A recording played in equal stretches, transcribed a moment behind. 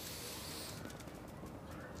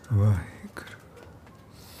ਵਾਹਿਗੁਰੂ।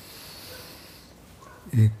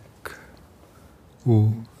 ਇੱਕ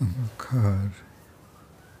ਓੰਕਾਰ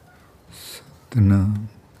ਸਤਿਨਾਮ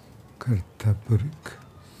ਕਰਤਾ ਪੁਰਖ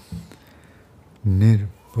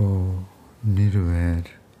ਨਿਰਭਉ ਨਿਰਵੈਰ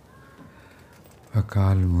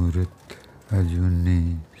ਅਕਾਲ ਮੂਰਤ ਅਜੂਨੀ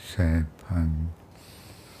ਸੈਭੰ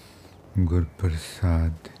ਗੁਰ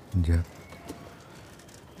ਪ੍ਰਸਾਦ ਜਪ।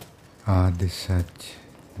 ਆਦਿ ਸੱਚ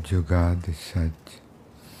ਜੁਗਾਦਿ ਸੱਚ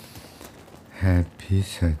ਹੈ ਵੀ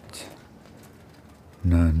ਸੱਚ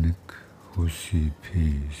ਨਾਨਕ ਹੋਸੀ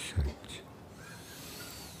ਵੀ ਸੱਚ।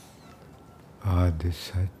 ਆਦਿ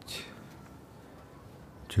ਸੱਚ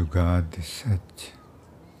ਜੁਗਾਦਿ ਸੱਚ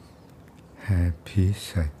ਹੈ ਵੀ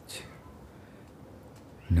ਸੱਚ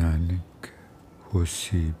ਨਾਨਕ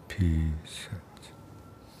ਹੋਸੀ ਵੀ ਸੱਚ।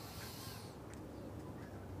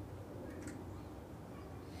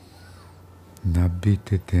 ਨਾਭੀ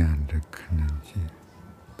ਤੇ ਧਿਆਨ ਰੱਖਣਾ ਜੀ।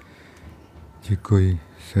 ਜੇ ਕੋਈ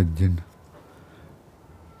ਸੱਜਣ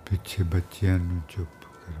ਪਿੱਛੇ ਬੱਚਿਆਂ ਨੂੰ ਚੁੱਪ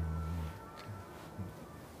ਕਰੋ।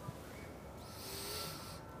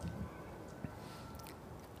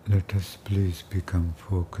 Let us please become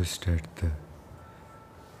focused at the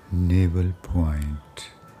navel point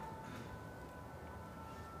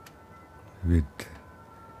with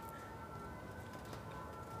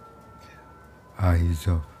eyes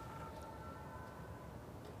of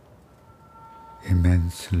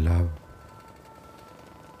immense love,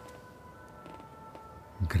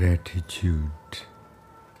 gratitude,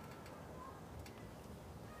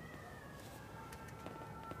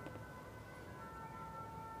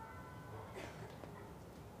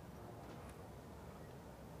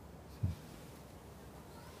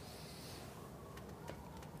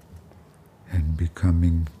 and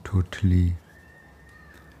becoming totally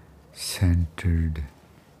centered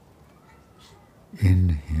in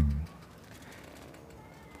Him.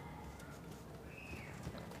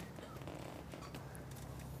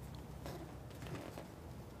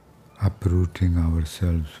 Uprooting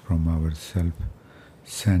ourselves from our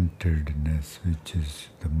self-centeredness, which is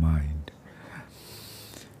the mind.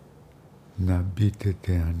 ਨਾਭੀ ਤੇ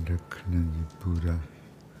ਧਿਆਨ ਰੱਖਣਾ ਜੀ ਪੂਰਾ,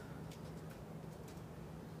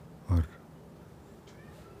 ਔਰ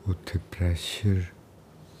ਉੱਥੇ ਪ੍ਰੈਸ਼ਰ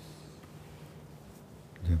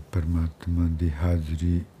ਜਾਂ ਪਰਮਾਤਮਾ ਦੀ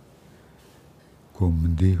ਹਾਜ਼ਰੀ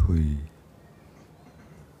ਘੁੰਮਦੀ ਹੋਈ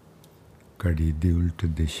ਘੜੀ ਦੀ ਉਲਟ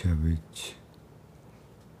ਦਿਸ਼ਾ ਵਿੱਚ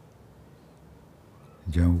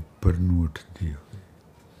ਜਾਂ ਉੱਪਰ ਨੂੰ ਉੱਠਦੀ ਹੋਈ।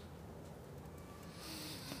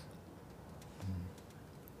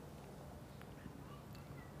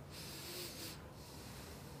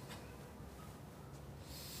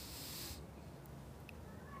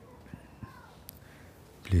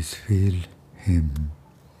 Please feel Him.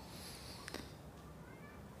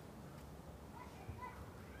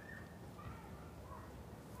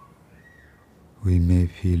 We may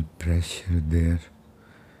feel pressure there,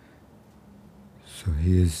 so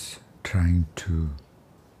He is trying to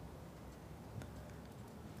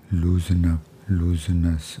loosen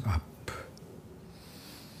us up.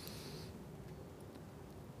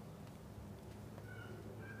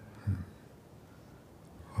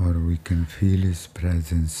 Or we can feel His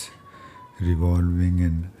presence revolving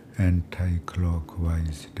in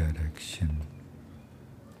anti-clockwise direction,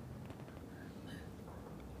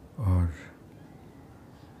 or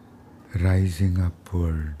rising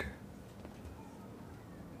upward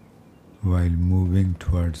while moving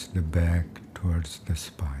towards the back, towards the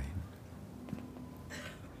spine.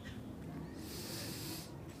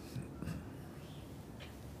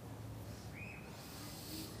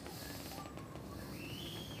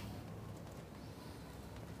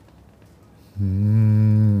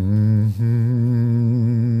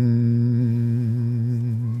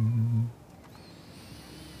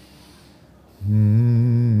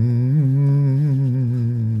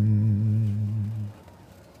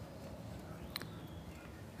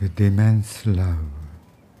 With immense love,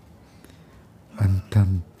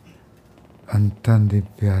 ਅੰਤਾਂ ਦੇ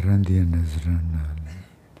ਪਿਆਰਾਂ ਦੀਆਂ ਨਜ਼ਰਾਂ ਨਾਲ,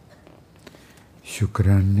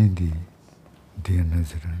 ਸ਼ੁਕਰਾਨੇ ਦੀਆਂ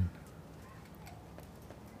ਨਜ਼ਰਾਂ ਨਾਲ,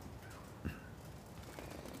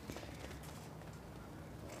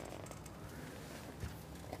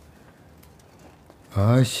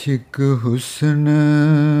 ਆਸ਼ਿਕ ਹੁਸਨ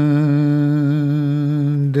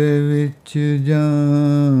ਦੇ ਵਿੱਚ ਜਾਂ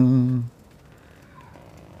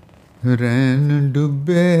ਰਹਿਣ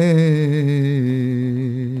ਡੁੱਬੇ।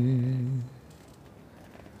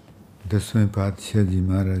 ਦਸਵੇਂ ਪਾਤਸ਼ਾਹ ਜੀ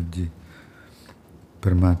ਮਹਾਰਾਜ ਜੀ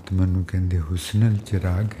ਪਰਮਾਤਮਾ ਨੂੰ ਕਹਿੰਦੇ ਹੁਸਨਲ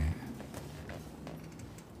ਚਿਰਾਗ ਹੈ,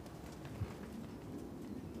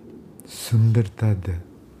 ਸੁੰਦਰਤਾ ਦਾ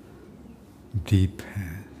ਦੀਪ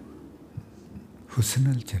ਹੈ।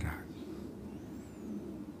 हुस्नल चिराग,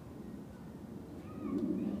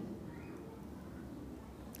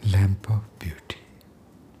 lamp of beauty,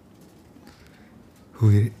 who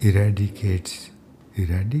eradicates, who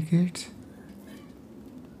eradicates,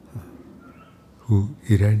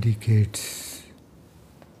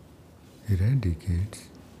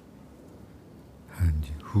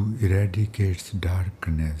 who eradicates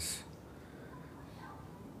darkness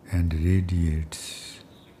and radiates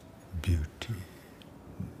beauty.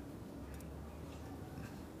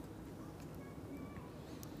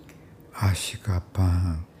 आशिक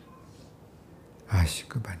आपां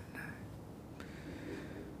आशिक बनना है,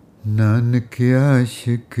 नानक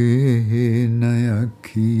आशिक न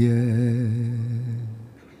आखिए,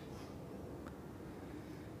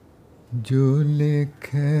 जो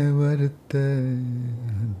लेखे वरते।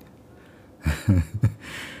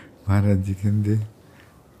 महाराज जी कहते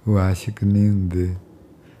वो आशिक नहीं होंगे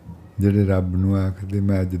ਜਿਹੜੇ ਰੱਬ ਨੂੰ ਆਖਦੇ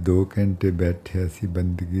ਮੈਂ ਅੱਜ 2 ਘੰਟੇ ਬੈਠਿਆ ਸੀ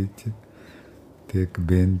ਬੰਦਗੀ 'ਚ ਤੇ ਇੱਕ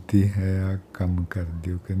ਬੇਨਤੀ ਹੈ ਆ ਕੰਮ ਕਰ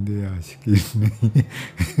ਦਿਓ, ਕਹਿੰਦੇ ਆਸ਼ਕੀ ਨਹੀਂ।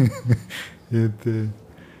 ਇਹ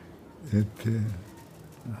ਤੇ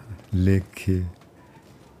ਲੇਖੇ,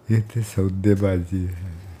 ਇਹ ਤੇ ਸੌਦੇਬਾਜ਼ੀ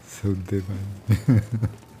ਹੈ, ਸੌਦੇਬਾਜ਼ੀ।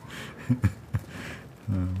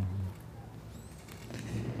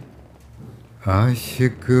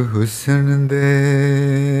 ਆਸ਼ਿਕ ਹੁਸਨ ਦੇ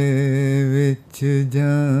ਵਿੱਚ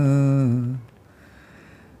ਜਾਂ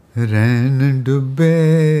ਰਹਿਣ ਡੁੱਬੇ,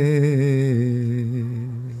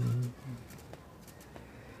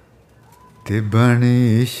 ਤੇ ਬਣ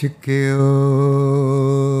ਇਸ਼ਕਿਓ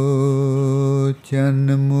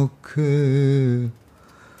ਚੰਨ ਮੁਖ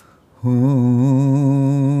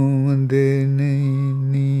ਹੋਂਦੇ ਨਹੀਂ।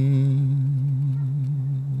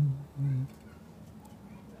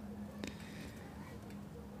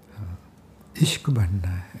 इश्क बनना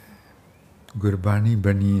है, गुरबानी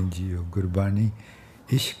बनी जियो, गुरबानी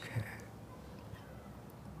इश्क है।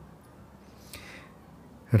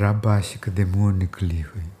 रब आशिक दे मुँह निकली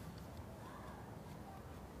हुई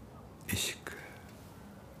इश्क।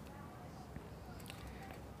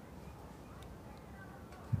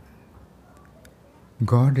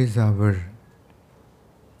 God is our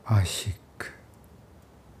Ashique,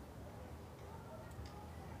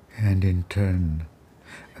 and in turn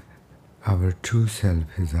our true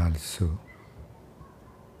self is also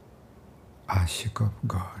Ashik of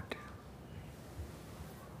God.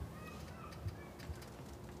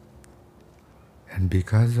 And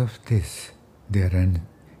because of this, they are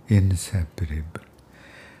inseparable.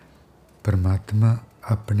 परमात्मा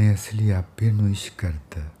अपने असली आपे ਨੂੰ ਇਸ਼ਕ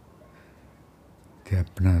ਕਰਦਾ ਤੇ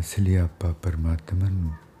ਆਪਣਾ असली आपा परमात्मा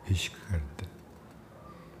ਨੂੰ इश्क करता,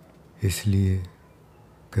 इसलिए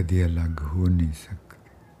कभी अलग हो नहीं सकता।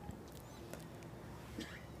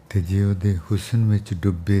 ਤੇ ਜੇ ਉਹਦੇ ਹੁਸਨ ਵਿੱਚ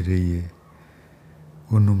ਡੁੱਬੇ ਰਹੀਏ,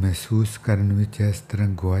 ਉਹਨੂੰ ਮਹਿਸੂਸ ਕਰਨ ਵਿੱਚ ਇਸ ਤਰ੍ਹਾਂ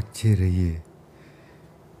ਗੁਆਚੇ ਰਹੀਏ,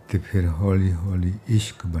 ਤੇ ਫਿਰ ਹੌਲੀ ਹੌਲੀ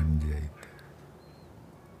ਇਸ਼ਕ ਬਣ ਜਾਈਦਾ,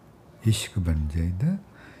 ਇਸ਼ਕ ਬਣ ਜਾਈਦਾ।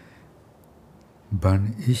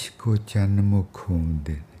 ਬਣ ਇਸ਼ਕੋ ਚੰਨ ਮੁਖ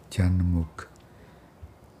ਹੁੰਦੇ, ਚੰਨ ਮੁਖ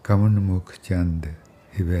ਕਮਨ ਮੁਖ ਚੰਦ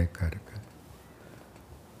ਹਿਵੈ ਕਰ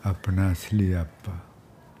ਆਪਣਾ ਅਸਲੀ ਆਪਾ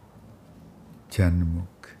ਚੰਨ ਮੁਖ।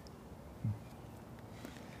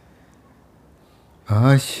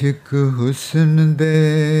 ਆਸ਼ਿਕ ਹੁਸਨ ਦੇ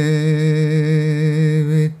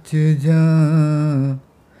ਵਿੱਚ ਜਾਂ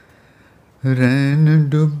ਰਹਿਣ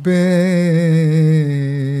ਡੁੱਬੇ,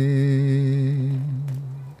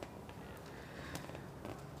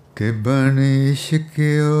 ਕਿ ਬਣ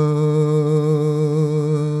ਇਸ਼ਕਿਓ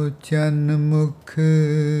ਚੰਨ ਮੁਖ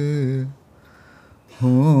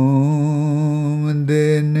ਹੋਂਦੇ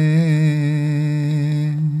ਨੇ।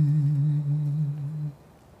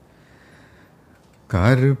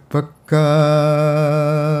 ਘਰ ਪੱਕਾ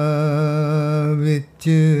ਵਿੱਚ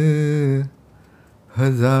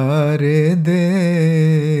ਹਜ਼ਾਰੇ ਦੇ,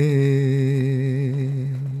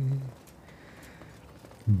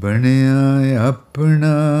 ਬਣਿਆ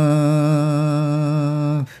ਆਪਣਾ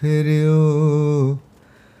ਫਿਰਿਓ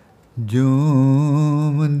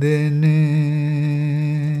ਜੂਮਦੇ ਨੇ।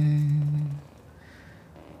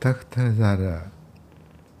 ਤਖਤ ਹਜ਼ਾਰਾ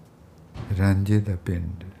ਰਾਂਝੇ ਦਾ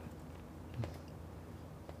ਪਿੰਡ,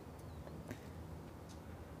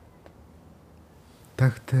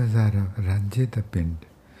 ਤਖਤ ਹਜ਼ਾਰਾ ਰਾਂਝੇ ਦਾ ਪਿੰਡ,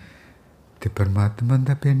 ਤੇ ਪਰਮਾਤਮਾ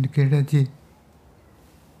ਦਾ ਪਿੰਡ ਕਿਹੜਾ ਜੀ?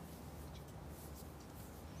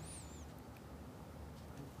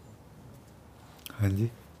 ਹਾਂਜੀ,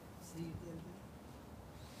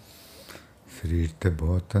 ਸਰੀਰ ਤੇ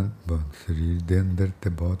ਬਹੁਤ ਸਰੀਰ ਦੇ ਅੰਦਰ ਤੇ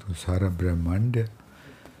ਬਹੁਤ ਸਾਰਾ ਬ੍ਰਹਮੰਡ ਹੈ।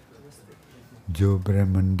 ਜੋ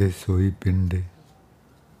ਬ੍ਰਹਮੰਡੇ ਸੋਈ ਪਿੰਡੇ।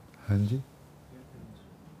 ਹਾਂਜੀ,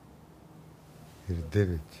 ਹਿਰਦੇ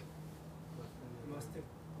ਵਿੱਚ,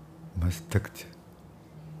 ਮਸਤਕ 'ਚ।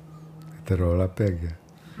 ਤਾਂ ਰੌਲਾ ਪੈ ਗਿਆ।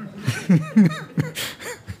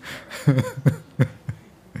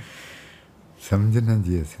 ਸਮਝਣਾ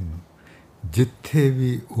ਜੀ ਇਸ ਨੂੰ, ਜਿੱਥੇ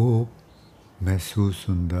ਵੀ ਉਹ ਮਹਿਸੂਸ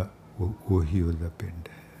ਹੁੰਦਾ ਉਹੀ ਉਹਦਾ ਪਿੰਡ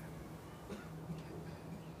ਹੈ,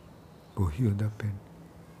 ਉਹੀ ਉਹਦਾ ਪਿੰਡ।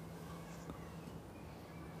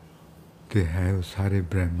 ਤੇ ਹੈ ਉਹ ਸਾਰੇ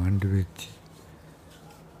ਬ੍ਰਹਿਮੰਡ ਵਿੱਚ।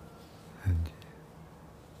 ਹਾਂਜੀ,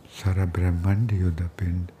 ਸਾਰਾ ਬ੍ਰਹਿਮੰਡ ਹੀ ਉਹਦਾ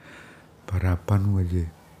ਪਿੰਡ। ਪਰ ਆਪਾਂ ਨੂੰ ਅਜੇ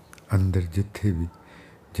ਅੰਦਰ ਜਿੱਥੇ ਵੀ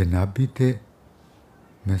ਜਨਾਬੀ ਤੇ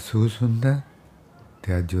ਮਹਿਸੂਸ ਹੁੰਦਾ,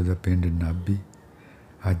 ਤੇ ਅੱਜ ਉਹਦਾ ਪਿੰਡ ਨਾਭੀ।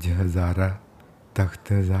 ਅੱਜ ਹਜ਼ਾਰਾ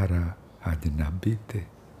ਤਖਤ ਹਜ਼ਾਰਾ, ਅੱਜ ਨਾਭੀ ਤੇ।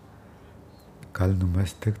 ਕੱਲ੍ਹ ਨੂੰ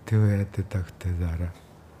ਮਸਤਕ ਤੇ ਹੋਇਆ ਤੇ ਤਖਤ ਹਜ਼ਾਰਾ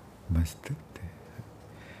ਮਸਤਕ ਤੇ।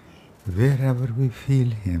 Wherever we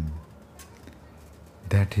feel him,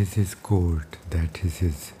 that is his court, that is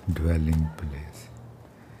his dwelling place.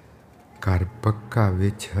 ਘਰ ਪੱਕਾ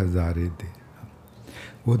ਵਿੱਚ ਹਜ਼ਾਰੇ ਦੇ,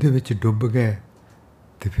 ਉਹਦੇ ਵਿੱਚ ਡੁੱਬ ਗਏ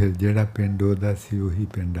ਤੇ ਫਿਰ ਜਿਹੜਾ ਪਿੰਡ ਉਹਦਾ ਸੀ ਉਹੀ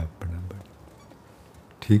ਪਿੰਡ ਆਪਣਾ ਬਣ।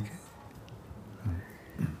 ਠੀਕ ਹੈ।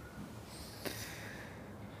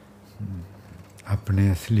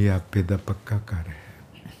 ਆਪਣੇ ਅਸਲੀ ਆਪੇ ਦਾ ਪੱਕਾ ਘਰ ਹੈ।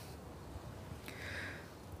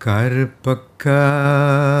 ਘਰ ਪੱਕਾ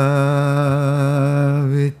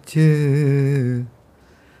ਵਿੱਚ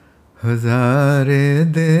ਹਜ਼ਾਰੇ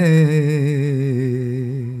ਦੇ,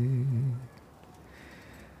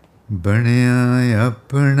 ਬਣਿਆ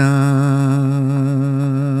ਆਪਣਾ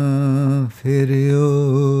ਫਿਰ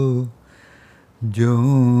ਉਹ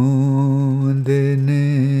ਜਿਉਂਦੇ ਨੇ।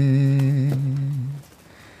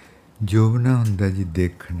 ਜੋਬਨਾ ਹੁੰਦਾ ਜੀ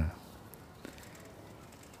ਦੇਖਣਾ,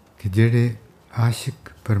 ਕਿ ਜਿਹੜੇ ਆਸ਼ਿਕ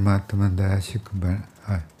ਪਰਮਾਤਮਾ ਦਾ ਆਸ਼ਿਕ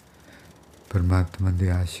ਪਰਮਾਤਮਾ ਦੇ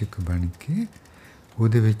ਆਸ਼ਿਕ ਬਣ ਕੇ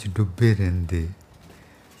ਉਹਦੇ ਵਿੱਚ ਡੁੱਬੇ ਰਹਿੰਦੇ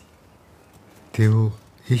ਤੇ ਉਹ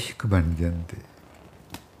ਇਸ਼ਕ ਬਣ ਜਾਂਦੇ,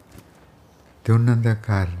 ਤੇ ਉਹਨਾਂ ਦਾ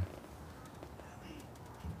ਘਰ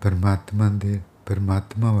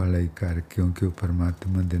ਪਰਮਾਤਮਾ ਵਾਲਾ ਹੀ ਘਰ, ਕਿਉਂਕਿ ਉਹ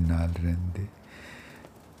ਪਰਮਾਤਮਾ ਦੇ ਨਾਲ ਰਹਿੰਦੇ,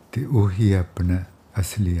 ਤੇ ਉਹੀ ਆਪਣਾ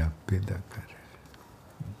ਅਸਲੀ ਆਪੇ ਦਾ ਘਰ ਹੈ।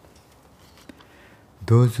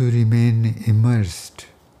 Those who remain immersed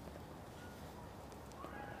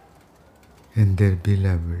in their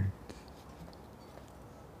beloved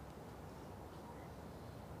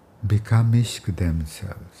become ishq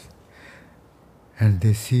themselves, and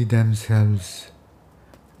they see themselves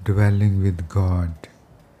dwelling with God.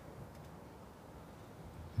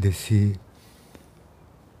 They see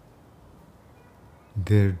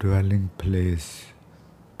their dwelling place,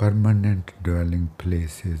 permanent dwelling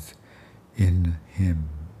places in Him.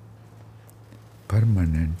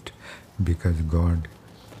 Permanent because God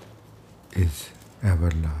is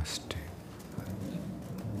everlasting.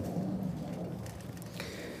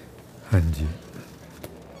 ਹਾਂਜੀ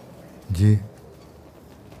ਜੀ,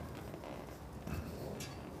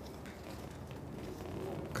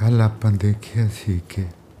 ਕੱਲ੍ਹ ਆਪਾਂ ਦੇਖਿਆ ਸੀ ਕਿ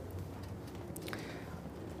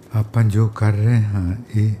ਆਪਾਂ ਜੋ ਕਰ ਰਹੇ ਹਾਂ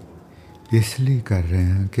ਇਹ ਇਸ ਲਈ ਕਰ ਰਹੇ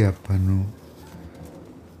ਹਾਂ ਕਿ ਆਪਾਂ ਨੂੰ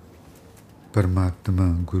ਪਰਮਾਤਮਾ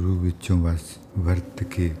ਗੁਰੂ ਵਿੱਚੋਂ ਵਰਤ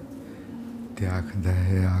ਕੇ ਤੇ ਆਖਦਾ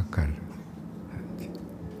ਹੈ ਆ ਕਰ,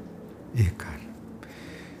 ਇਹ ਕਰ,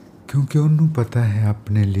 ਕਿਉਂਕਿ ਉਹਨੂੰ ਪਤਾ ਹੈ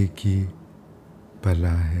ਆਪਣੇ ਲਈ ਕੀ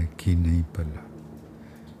ਭਲਾ ਹੈ ਕੀ ਨਹੀਂ ਭਲਾ।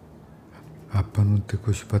 ਆਪਾਂ ਨੂੰ ਤੇ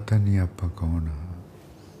ਕੁਛ ਪਤਾ ਨਹੀਂ ਆਪਾਂ ਕੌਣ ਹਾਂ।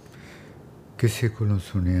 ਕਿਸੇ ਕੋਲੋਂ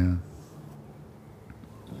ਸੁਣਿਆ,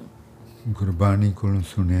 ਗੁਰਬਾਣੀ ਕੋਲੋਂ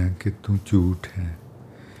ਸੁਣਿਆ ਕਿ ਤੂੰ ਝੂਠ ਹੈ,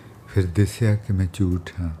 ਫਿਰ ਦੱਸਿਆ ਕਿ ਮੈਂ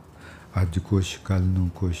ਝੂਠ ਹਾਂ। ਅੱਜ ਕੁਛ, ਕੱਲ੍ਹ ਨੂੰ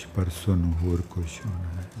ਕੁਛ, ਪਰਸੋਂ ਨੂੰ ਹੋਰ ਕੁਛ ਹੋਣਾ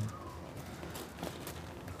ਹੈ।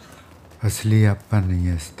 ਅਸਲੀ ਆਪਾਂ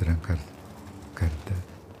ਨਹੀਂ ਇਸ ਤਰ੍ਹਾਂ ਕਰਦਾ,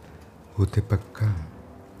 ਉਹ ਤੇ ਪੱਕਾ।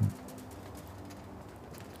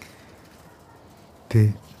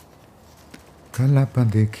 ਤੇ ਕੱਲ੍ਹ ਆਪਾਂ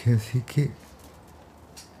ਦੇਖਿਆ ਸੀ ਕਿ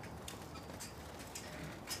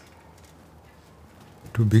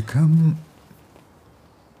to become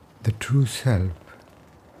the true self,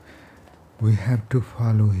 we have to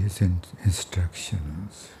follow his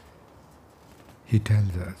instructions. He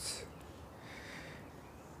tells us.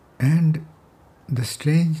 And the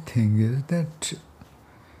strange thing is that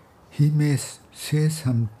he may say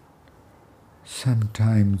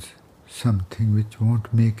sometimes something which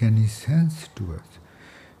won't make any sense to us,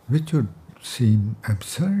 which would seem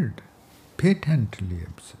absurd, patently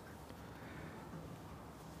absurd.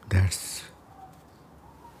 That's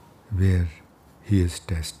where he is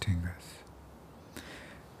testing us.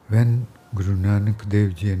 When Guru Nanak Dev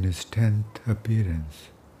Ji in his 10th appearance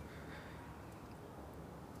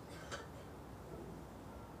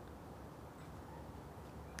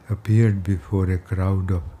appeared before a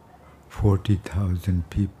crowd of 40,000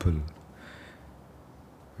 people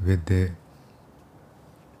with a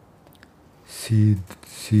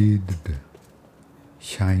seethed,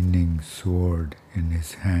 shining sword in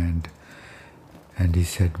his hand, and he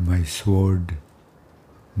said, "My sword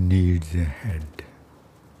needs a head."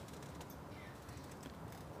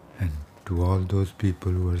 And to all those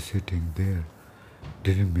people who were sitting there,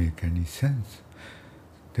 didn't make any sense.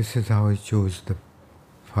 This is how he chose the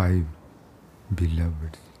 5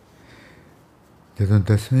 beloveds. ਜਦੋਂ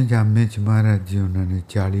 10ਵੇਂ ਜਾਮੇ 'ਚ ਮਹਾਰਾਜ ਜੀ ਉਹਨਾਂ ਨੇ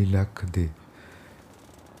 40 ਲੱਖ ਦੇ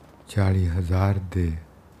 40,000 ਦੇ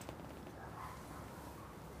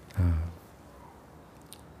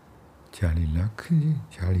 40 ਲੱਖ ਜੀ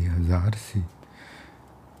 40,000 ਸੀ,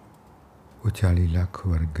 ਉਹ 40 ਲੱਖ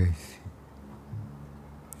ਵਰਗਾ ਹੀ ਸੀ,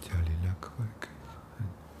 40 ਲੱਖ ਵਰਗਾ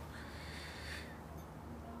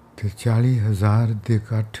ਤੇ 40,000 ਦੇ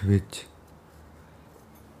ਇਕੱਠ ਵਿੱਚ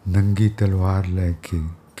ਨੰਗੀ ਤਲਵਾਰ ਲੈ ਕੇ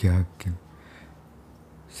ਕਿਹਾ ਕਿ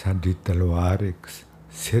ਸਾਡੀ ਤਲਵਾਰ ਇੱਕ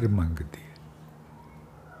ਸਿਰ ਮੰਗਦੀ ਹੈ।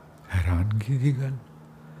 ਹੈਰਾਨਗੀ ਦੀ ਗੱਲ,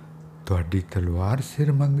 ਤੁਹਾਡੀ ਤਲਵਾਰ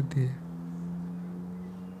ਸਿਰ ਮੰਗਦੀ ਹੈ?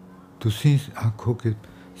 ਤੁਸੀਂ ਆਖੋ ਕਿ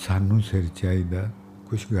ਸਾਨੂੰ ਸਿਰ ਚਾਹੀਦਾ,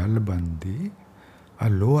 ਕੁਛ ਗੱਲ ਬਣਦੀ, ਆ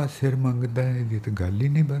ਲੋਹਾ ਸਿਰ ਮੰਗਦਾ ਹੈ, ਇਹਦੀ ਤਾਂ ਗੱਲ ਹੀ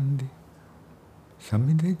ਨਹੀਂ ਬਣਦੀ।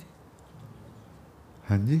 ਸਮਝਦੇ ਜੀ?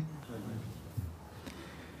 ਹਾਂਜੀ।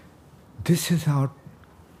 This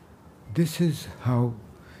is how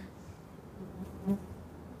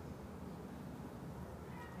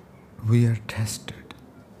we are tested.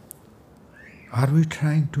 Are we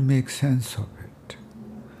trying to make sense of it?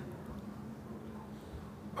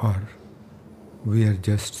 Or we are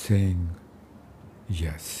just saying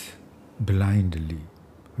yes, blindly,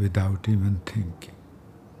 without even thinking.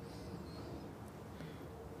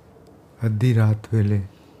 ਅੱਧੀ ਰਾਤ ਵੇਲੇ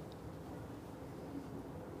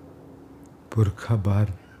ਪੁਰਖਾ ਬਾਹਰ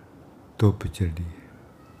ਧੁੱਪ ਚੜੀ ਹੈ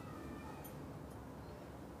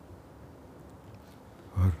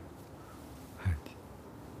ਔਰ ਹਾਂਜੀ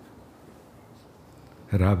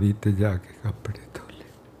ਰਾਵੀ ਤੇ ਜਾ ਕੇ ਕੱਪੜੇ ਧੋ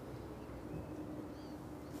ਲਏ।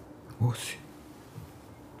 ਉਹ ਸੀ।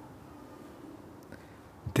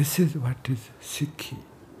 This is what is Sikhi.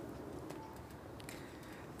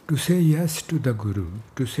 To say yes to the Guru,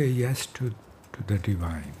 to say yes to the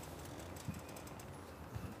divine.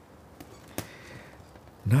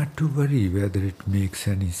 Not to worry whether it makes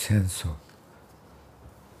any sense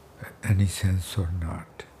or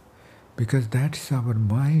not. Because that's our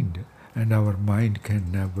mind, and our mind can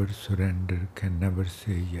never surrender, can never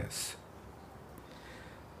say yes.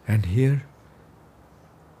 And here,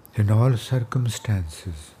 in all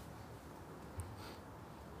circumstances,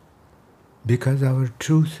 because our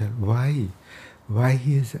true self, why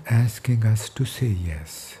he is asking us to say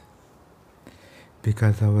yes?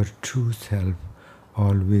 Because our true self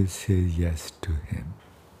always says yes to him.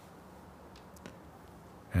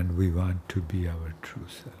 And we want to be our true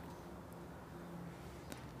self.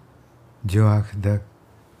 जो आखदा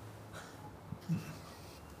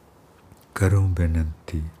करो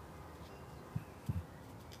बेनती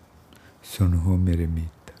सुनो मेरे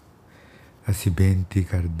मीत, ਅਸੀਂ ਬੇਨਤੀ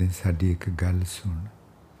ਕਰਦੇ ਸਾਡੀ ਇੱਕ ਗੱਲ ਸੁਣ।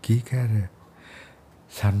 ਕੀ ਕਹਿ ਰਿਹਾ?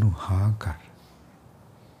 ਸਾਨੂੰ ਹਾਂ ਕਰ।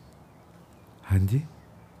 ਹਾਂਜੀ,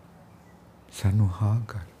 ਸਾਨੂੰ ਹਾਂ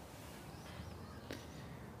ਕਰ।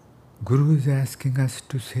 Guru is asking us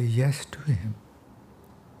to say yes to him.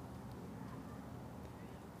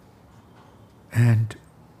 And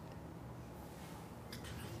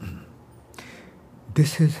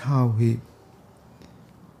this is how we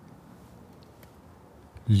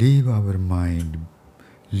leave our mind,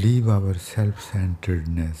 leave our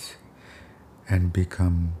self-centeredness and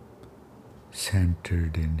become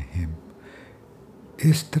centered in him.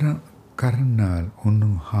 ਇਸ ਤਰ੍ਹਾਂ ਕਰਨ ਨਾਲ,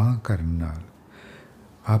 ਉਹਨੂੰ ਹਾਂ ਕਰਨ ਨਾਲ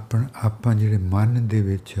ਆਪਾਂ ਜਿਹੜੇ ਮਨ ਦੇ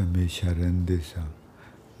ਵਿੱਚ ਹਮੇਸ਼ਾ ਰਹਿੰਦੇ ਸਾਂ,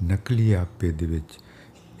 ਨਕਲੀ ਆਪੇ ਦੇ ਵਿੱਚ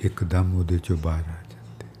ਇੱਕਦਮ ਉਹਦੇ ਚੋਂ ਬਾਹਰ ਆ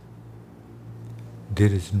ਜਾਂਦੇ।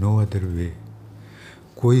 There is no other way.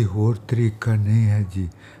 ਕੋਈ ਹੋਰ ਤਰੀਕਾ ਨਹੀਂ ਹੈ ਜੀ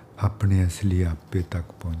ਆਪਣੇ ਅਸਲੀ ਆਪੇ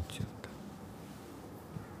ਤੱਕ ਪਹੁੰਚਣ ਦਾ।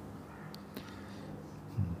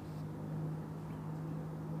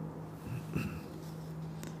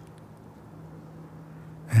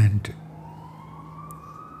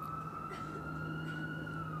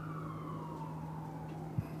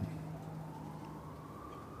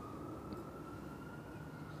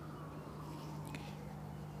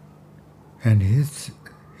 And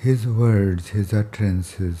his words, his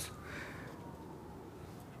utterances,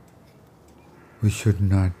 we should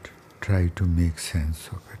not try to make sense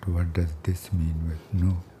of it. What does this mean?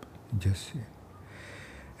 No, just say.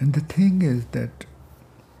 And the thing is that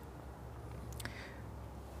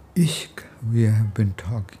Ishq, we have been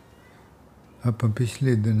talking, ਆਪਾਂ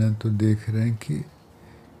ਪਿਛਲੇ ਦਿਨਾਂ ਤੋਂ ਦੇਖ ਰਹੇ ਹਾਂ ਕਿ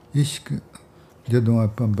ਇਸ਼ਕ ਜਦੋਂ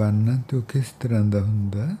ਆਪਾਂ ਬਣਨਾ ਤਾਂ ਉਹ ਕਿਸ ਤਰ੍ਹਾਂ ਦਾ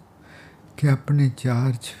ਹੁੰਦਾ ਕਿ ਆਪਣੇ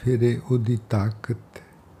ਚਾਰ ਚਫੇਰੇ ਉਹਦੀ ਤਾਕਤ,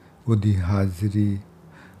 ਉਹਦੀ ਹਾਜ਼ਰੀ,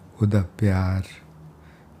 ਉਹਦਾ ਪਿਆਰ,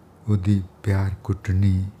 ਉਹਦੀ ਪਿਆਰ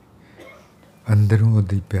ਕੁੱਟਣੀ, ਅੰਦਰੋਂ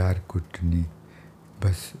ਉਹਦੀ ਪਿਆਰ ਕੁੱਟਣੀ,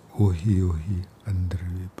 ਬਸ ਉਹੀ ਅੰਦਰ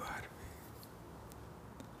ਵੀ ਬਾਹਰ ਵੀ।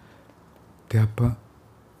 ਅਤੇ ਆਪਾਂ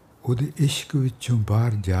ਉਹਦੇ ਇਸ਼ਕ ਵਿੱਚੋਂ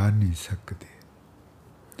ਬਾਹਰ ਜਾ ਨਹੀਂ ਸਕਦੇ।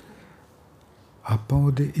 ਆਪਾਂ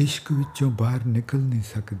ਉਹਦੇ ਇਸ਼ਕ ਵਿੱਚੋਂ ਬਾਹਰ ਨਿਕਲ ਨਹੀਂ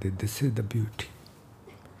ਸਕਦੇ। This is the beauty.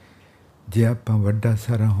 ਜੇ ਆਪਾਂ ਵੱਡਾ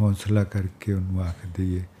ਸਾਰਾ ਹੌਸਲਾ ਕਰਕੇ ਉਹਨੂੰ ਆਖ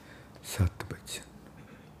ਦਈਏ ਸਤ ਬਚਨ,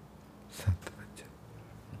 ਸਤ ਬਚਨ,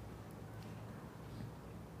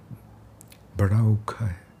 ਬੜਾ ਔਖਾ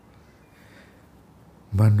ਹੈ।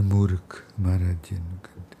 ਮਨ ਮੂਰਖ ਮਹਾਰਾਜ ਜੀ ਨੂੰ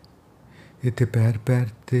ਕਹਿੰਦੇ, ਇਹ ਤੇ ਪੈਰ ਪੈਰ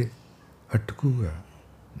ਤੇ ਅਟਕੂਗਾ।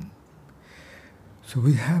 So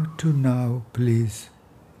we have to now please,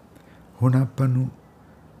 ਹੁਣ ਆਪਾਂ ਨੂੰ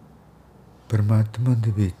ਪਰਮਾਤਮਾ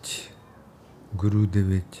ਦੇ ਵਿੱਚ, ਗੁਰੂ ਦੇ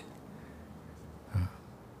ਵਿੱਚ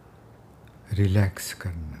ਰਿਲੈਕਸ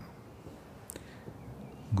ਕਰਨਾ।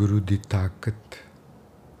 ਗੁਰੂ ਦੀ ਤਾਕਤ,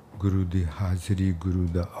 ਗੁਰੂ ਦੀ ਹਾਜ਼ਰੀ, ਗੁਰੂ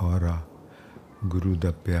ਦਾ ਔਰਾ, ਗੁਰੂ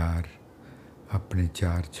ਦਾ ਪਿਆਰ, ਆਪਣੇ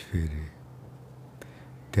ਚਾਰ ਚਫੇਰੇ,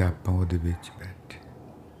 ਅਤੇ ਆਪਾਂ ਉਹਦੇ ਵਿੱਚ ਬੈਠੇ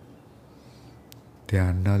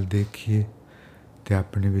ਧਿਆਨ ਨਾਲ ਦੇਖੀਏ ਅਤੇ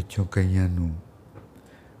ਆਪਣੇ ਵਿੱਚੋਂ ਕਈਆਂ ਨੂੰ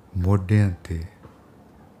ਮੋਢਿਆਂ 'ਤੇ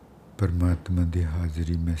ਪਰਮਾਤਮਾ ਦੀ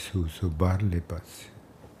ਹਾਜ਼ਰੀ ਮਹਿਸੂਸ ਹੋ, ਬਾਹਰਲੇ ਪਾਸੇ।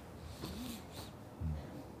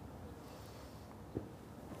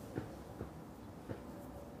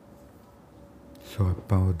 ਸੋ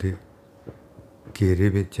ਆਪਾਂ ਉਹਦੇ ਘੇਰੇ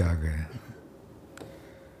ਵਿੱਚ ਆ ਗਏ ਹਾਂ,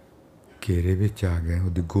 ਘੇਰੇ ਵਿੱਚ ਆ ਗਏ,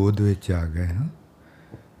 ਉਹਦੀ ਗੋਦ ਵਿੱਚ ਆ ਗਏ ਹਾਂ,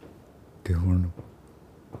 ਅਤੇ ਹੁਣ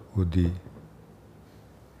ਉਹਦੀ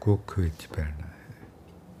ਕੁੱਖ ਵਿੱਚ ਪੈਣਾ ਹੈ।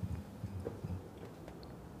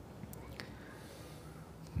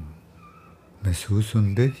 ਮਹਿਸੂਸ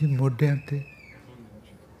ਹੁੰਦੇ ਜੀ ਮੋਢਿਆਂ 'ਤੇ?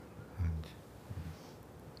 ਹਾਂਜੀ।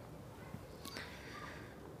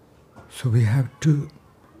 ਸੋ we have to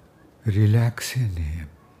relax in him,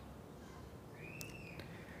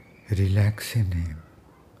 relax in him.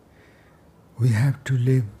 We have to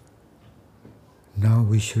live, now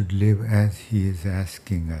we should live as he is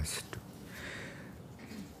asking us to.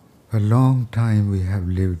 For a long time we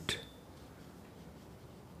have lived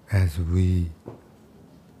as we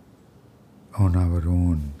on our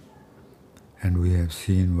own, and we have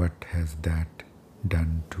seen what has that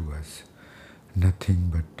done to us. Nothing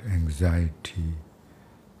but anxiety,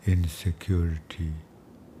 insecurity,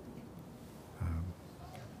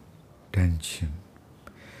 tension.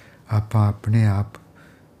 ਆਪਾਂ ਆਪਣੇ ਆਪ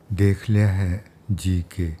ਦੇਖ ਲਿਆ ਹੈ ਜੀ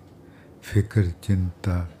ਕੇ, ਫਿਕਰ,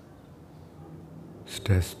 ਚਿੰਤਾ,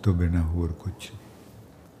 stress ਤੋਂ ਬਿਨਾਂ ਹੋਰ ਕੁਛ।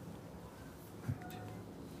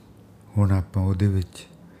 ਹੁਣ ਆਪਾਂ ਉਹਦੇ ਵਿੱਚ,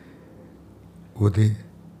 ਉਹਦੇ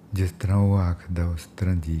ਜਿਸ ਤਰ੍ਹਾਂ ਉਹ ਆਖਦਾ ਉਸ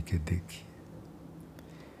ਤਰ੍ਹਾਂ ਜੀ ਕੇ ਦੇਖੀਏ।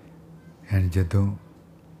 ਐਂਡ ਜਦੋਂ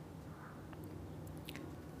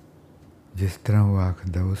ਜਿਸ ਤਰ੍ਹਾਂ ਉਹ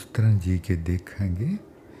ਆਖਦਾ ਉਸ ਤਰ੍ਹਾਂ ਜੀ ਕੇ ਦੇਖਾਂਗੇ,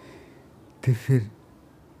 ਅਤੇ ਫਿਰ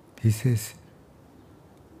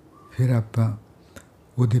ਫਿਰ ਆਪਾਂ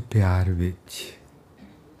ਉਹਦੇ ਪਿਆਰ ਵਿੱਚ,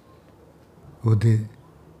 ਉਹਦੇ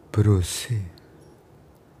ਭਰੋਸਾ,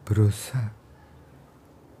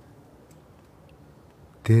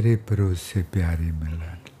 ਤੇਰੇ ਭਰੋਸੇ ਪਿਆਰੇ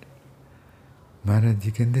ਮਿਲਾ। ਮਹਾਰਾਜ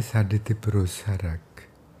ਜੀ ਕਹਿੰਦੇ ਸਾਡੇ ਤੇ ਭਰੋਸਾ ਰੱਖ,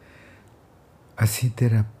 ਅਸੀਂ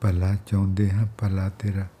ਤੇਰਾ ਭਲਾ ਚਾਹੁੰਦੇ ਹਾਂ, ਭਲਾ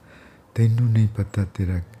ਤੇਰਾ, ਤੈਨੂੰ ਨਹੀਂ ਪਤਾ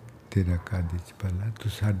ਤੇਰਾ ਕਾਹਦੇ 'ਚ ਭਲਾ,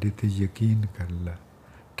 ਤੂੰ ਸਾਡੇ ਤੇ ਯਕੀਨ ਕਰ ਲਾ।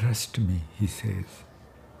 Trust me, he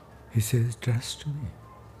says trust me,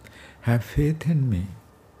 have faith in me.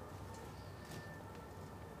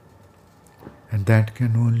 And that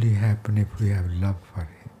can only happen if we have love for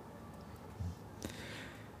him.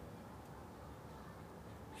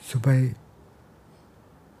 So by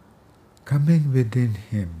coming within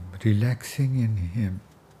him, relaxing in him,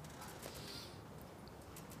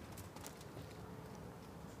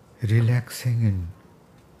 relaxing in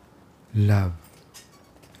love,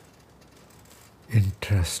 in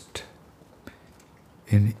trust,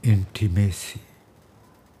 in intimacy,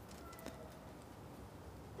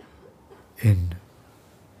 in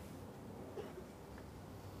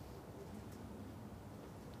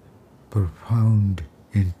profound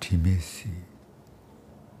intimacy,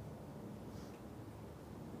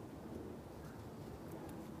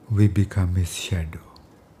 we become his shadow.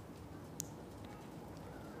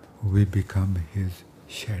 We become his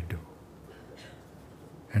shadow.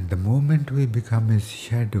 And the moment we become his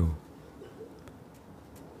shadow,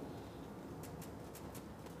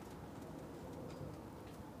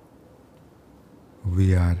 we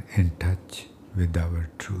are in touch with our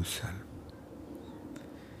true self.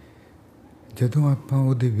 ਜਦੋਂ ਆਪਾਂ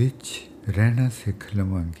ਉਹਦੇ ਵਿੱਚ ਰਹਿਣਾ ਸਿੱਖ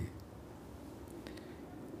ਲਵਾਂਗੇ,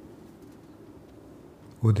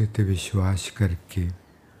 ਉਹਦੇ 'ਤੇ ਵਿਸ਼ਵਾਸ ਕਰਕੇ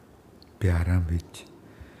ਪਿਆਰਾਂ ਵਿੱਚ,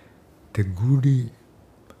 ਤੇ ਗੂੜੀ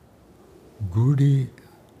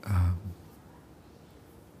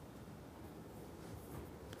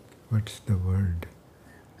what's the word,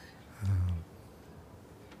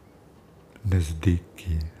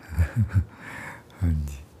 ਨਜ਼ਦੀਕੀ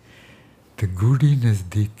ਹਾਂਜੀ, ਤੇ ਗੂੜੀ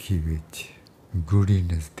ਨਜ਼ਦੀਕੀ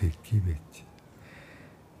ਵਿੱਚ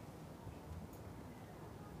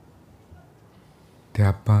ਤੇ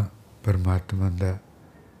ਆਪਾਂ ਪਰਮਾਤਮਾ ਦਾ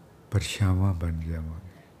ਪਰਛਾਵਾਂ ਬਣ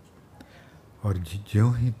ਜਾਵਾਂਗੇ। ਔਰ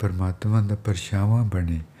ਜਿਉਂ ਹੀ ਪਰਮਾਤਮਾ ਦਾ ਪਰਛਾਵਾਂ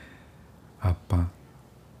ਬਣੇ, ਆਪਾਂ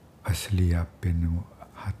ਅਸਲੀ ਆਪੇ ਨੂੰ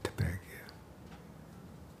ਹੱਥ ਪੈ ਗਿਆ।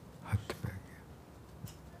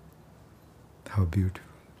 How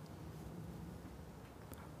beautiful.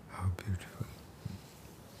 How beautiful.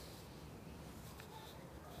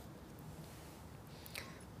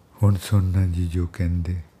 ਹੁਣ ਸੁਣਨਾ ਜੀ ਜੋ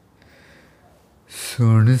ਕਹਿੰਦੇ,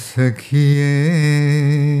 ਸੁਣ ਸਖੀਏ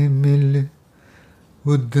ਮਿਲ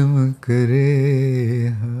ਉਦਮ ਕਰੇ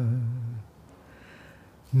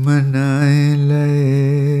ਮਨਾਏ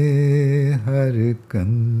ਲਏ ਹਰ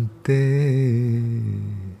ਕੰਤੇ।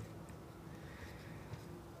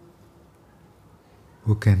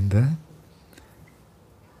 ਉਹ ਕਹਿੰਦਾ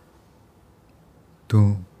ਤੂੰ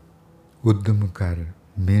ਉਦਮ ਕਰ,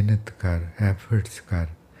 ਮਿਹਨਤ ਕਰ, ਐਫਰਟਸ ਕਰ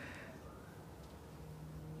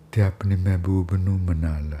ਤੇ ਆਪਣੇ ਮਹਿਬੂਬ ਨੂੰ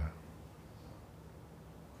ਮਨਾ ਲਾ।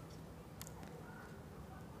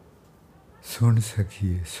 ਸੁਣ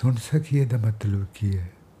ਸਕੀਏ ਦਾ ਮਤਲਬ ਕੀ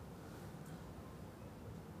ਹੈ?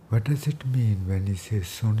 What does it mean when he says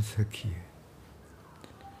ਸੁਣ ਸਕੀਏ?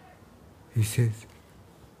 He says,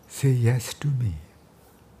 say yes to me.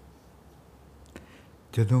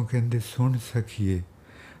 ਜਦੋਂ ਕਹਿੰਦੇ ਸੁਣ ਸਕੀਏ,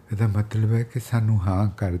 ਇਹਦਾ ਮਤਲਬ ਹੈ ਕਿ ਸਾਨੂੰ ਹਾਂ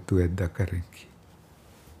ਕਰ, ਤੂੰ ਇੱਦਾਂ ਕਰੇਂਗੀ।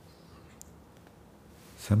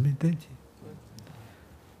 ਸਮਝਦੇ ਜੀ?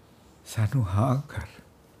 ਸਾਨੂੰ ਹਾਂ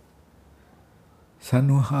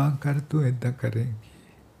ਕਰ, ਤੂੰ ਇੱਦਾਂ ਕਰੇਂਗੀ।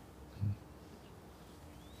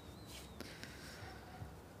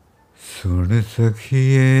 ਸੁਣ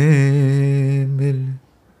ਸਖੀਏ ਮਿਲ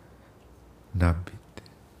ਨਾਭੀ ਤੇ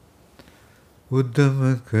ਉਦਮ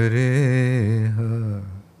ਕਰੇ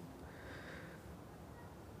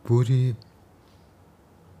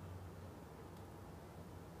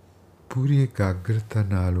ਪੂਰੀ ਇਕਾਗਰਤਾ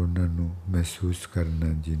ਨਾਲ ਉਹਨਾਂ ਨੂੰ ਮਹਿਸੂਸ ਕਰਨਾ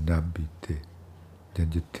ਜੀ, ਨਾਭੀ ਤੇ ਜਾਂ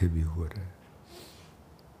ਜਿੱਥੇ ਵੀ ਹੋ ਰਿਹਾ।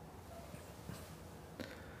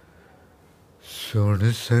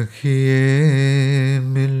 ਸੁਣ ਸਖੀਏ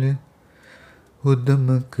ਮਿਲ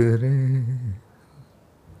ਉਦਮ ਕਰੇ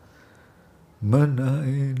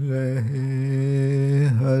ਮਨਾਏ ਲਏ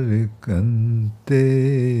ਹਰ ਕੰਤੇ।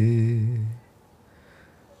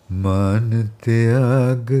 ਮਨ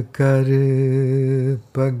ਤਿਆਗ ਕਰ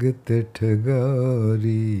ਭਗਤ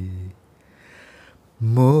ਠਗਾਰੀ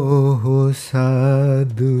ਮੋਹ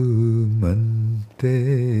ਸਾਧੂ ਮੰਤੇ।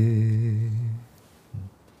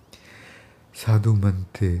 ਸਾਧੂ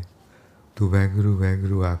ਮੰਤੇ ਤੂੰ ਵੈਗਰੂ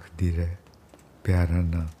ਵੈਗਰੂ ਆਖਦੀ ਰਹਿ ਪਿਆਰਾਂ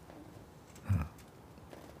ਨਾਲ।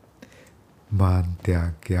 ਮਾਨ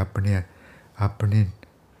ਤਿਆਗ ਕੇ ਆਪਣੇ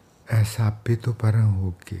ਐਸ ਆਪੇ ਤੋਂ ਪਰਾਂ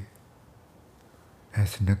ਹੋ ਕੇ,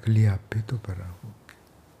 ਐਸ ਨਕਲੀ ਆਪੇ ਤੋਂ ਪਰਾਂ ਹੋ ਕੇ,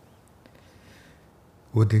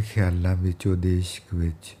 ਉਹਦੇ ਖਿਆਲਾਂ ਵਿੱਚ, ਉਹਦੇ ਇਸ਼ਕ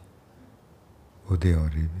ਵਿੱਚ, ਉਹਦੇ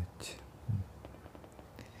ਔਰੇ ਵਿੱਚ।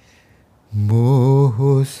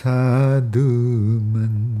 ਮੋਹ ਸਾਧੂ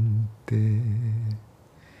ਮੰਤੇ।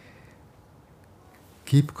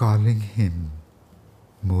 Keep calling him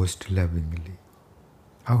most lovingly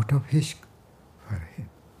out of ishq for him.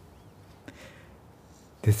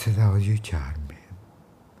 This is how you charm him.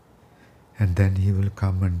 And then he will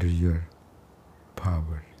come under your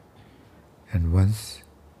power. And once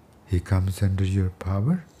he comes under your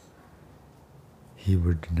power, he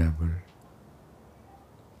would never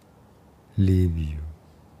leave you.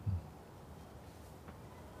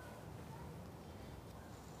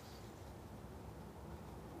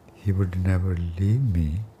 He would never leave me.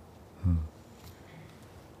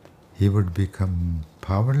 He would become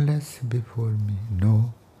powerless before me. No,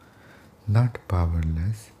 not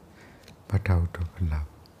powerless, but out of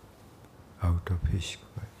love, out of ishq.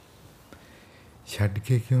 ਛੱਡ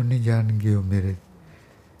ਕੇ ਕਿਉਂ ਨਹੀਂ ਜਾਣਗੇ ਉਹ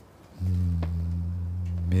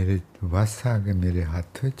ਮੇਰੇ ਵੱਸ ਆ ਗਏ, ਮੇਰੇ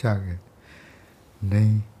ਹੱਥ ਵਿੱਚ ਆ ਗਏ?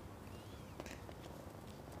 ਨਹੀਂ,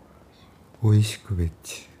 ਉਹ ਇਸ਼ਕ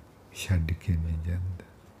ਵਿੱਚ ਛੱਡ ਕੇ ਨਹੀਂ ਜਾਂਦਾ।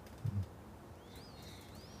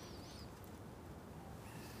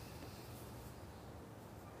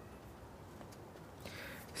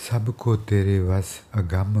 Sabko tere vas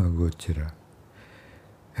agam agochara.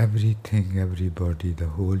 Everything, everybody, the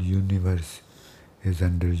whole universe is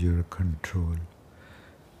under your control.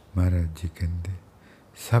 Maharaj Ji kehinde,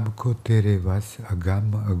 Sabko tere vas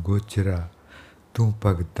agam agochara. Tu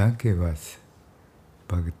bhagtan ke vas,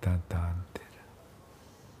 bhagtan taan tera.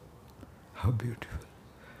 How beautiful.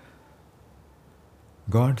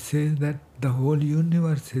 God says that the whole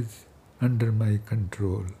universe is under my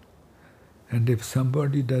control. And if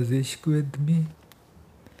somebody does ishq with me,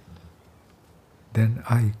 then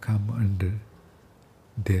I come under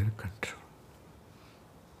their control.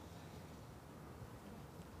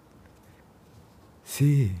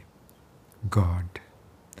 See, God.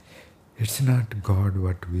 It's not God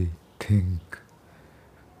what we think,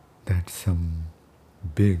 that some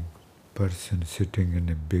big person sitting in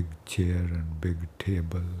a big chair and big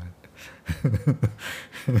table.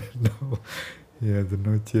 No, he has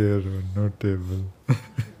no chair or no table.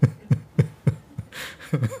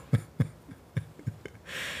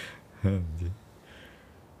 Hanji.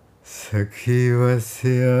 Sakhi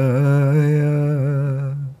vasya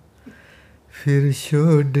fir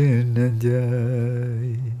chhod na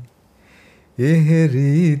jai. Eh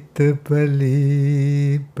reet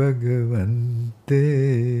pali Bhagavante.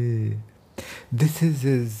 This is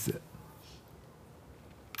his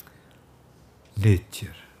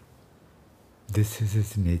nature. This is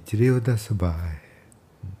his nature. ਇਹ ਉਹਦਾ ਸੁਭਾਅ ਹੈ.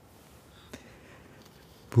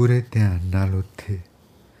 ਪੂਰੇ ਧਿਆਨ ਨਾਲ ਉੱਥੇ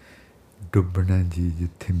ਡੁੱਬਣਾ ਜੀ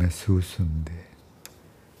ਜਿੱਥੇ ਮਹਿਸੂਸ ਹੁੰਦੇ.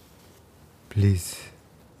 Please.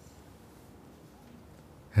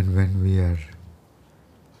 And when we are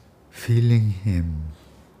feeling him,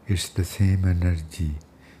 it's the same energy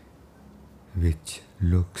which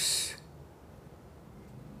looks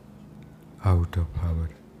out of our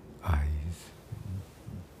eyes.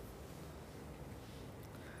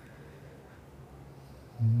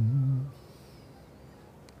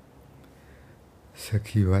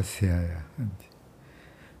 Sakhi Vasyaya.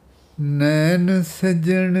 नैन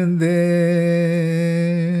सजन दे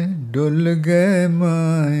डुल गए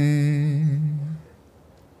माए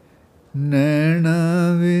नैना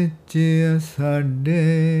विच साडे.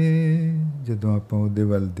 ਜਦੋਂ ਆਪਾਂ ਉਹਦੇ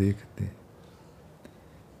ਵੱਲ ਦੇਖਦੇ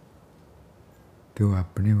ਤੇ ਉਹ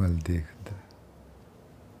ਆਪਣੇ ਵੱਲ ਦੇਖਦਾ.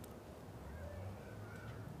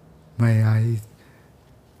 My eyes,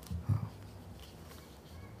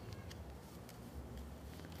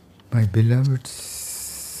 my beloved's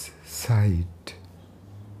sight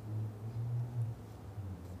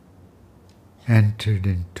entered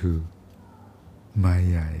into my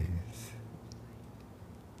eyes.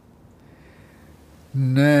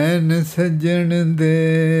 नैन सजन दे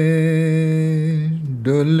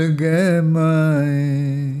डुल गए माए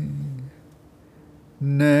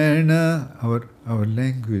नैना. Our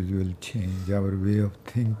language will change, our way of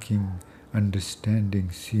thinking, understanding,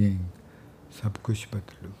 seeing, सब कुछ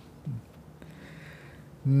बदलू.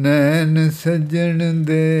 नैन सजन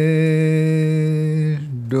दे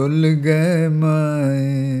डुल गए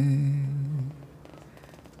माए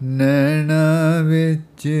नैना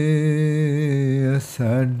विच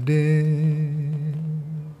साडे.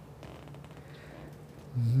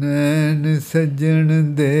 नैन सजन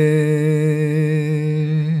दे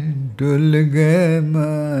डुल गए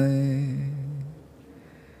माए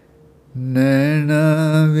नैना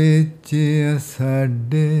विच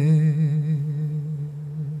साडे.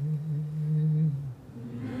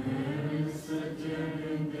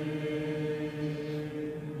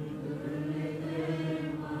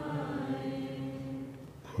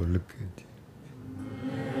 फुल के जी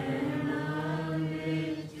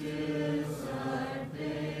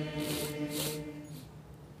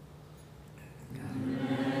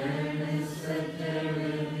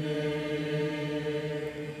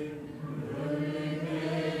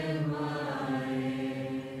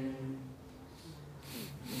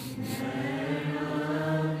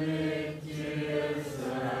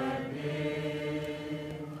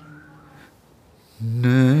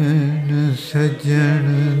सजन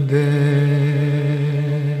दे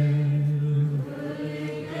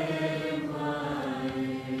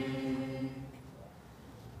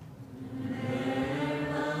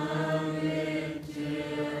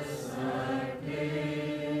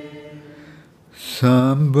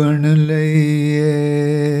सांभण लईए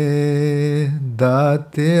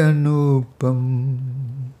दाते अनुपम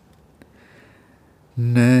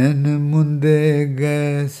नैन मुंदे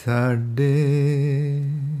गए साडे.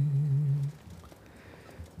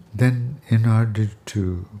 Then, in order to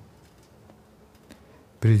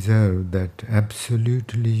preserve that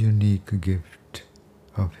absolutely unique gift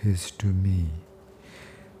of his to me,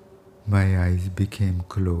 my eyes became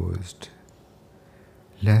closed,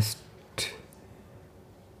 lest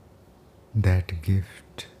that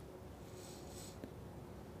gift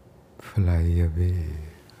fly away.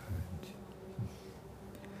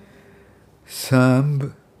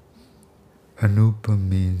 Samb Anupam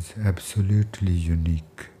means absolutely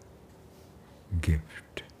unique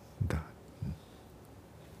gift.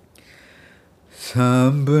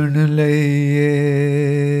 Sambhan laiye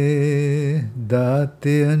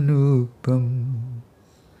daate anupam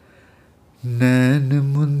nain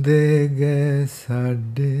munde gaye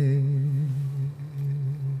sade.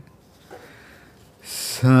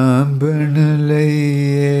 Sambhan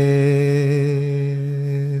laiye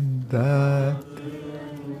daate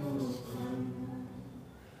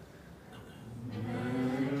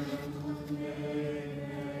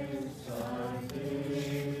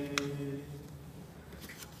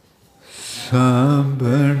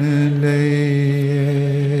Sambhan laiye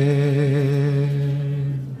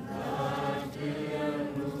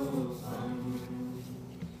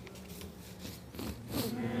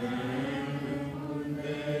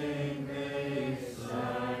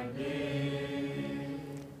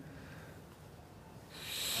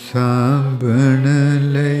Sambhan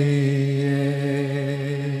laiye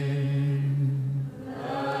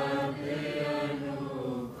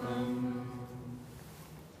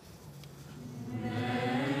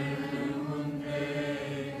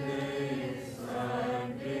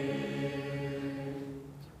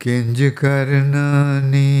किंज करना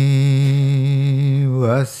नी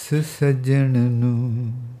वस सजन नू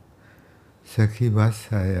सखी बस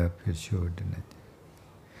आया फिर छोड़ना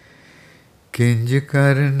किंज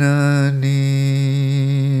करना नी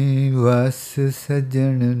वस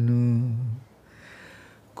सजन नू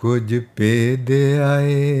कुछ भेद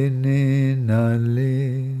आए ने नाले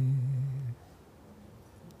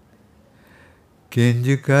किंज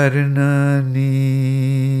करना नी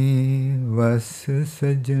वस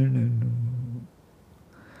सजन नू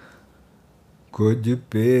कुछ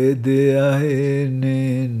भेद आए ने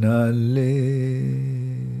नाले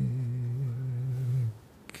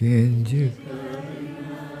किंज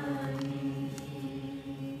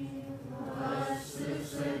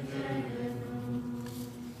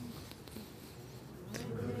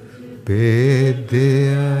भेद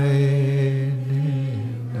आए ने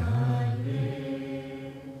नाले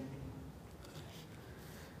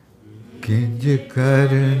किंज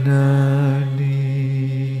करना नी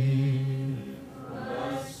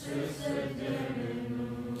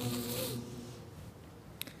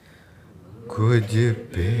कुछ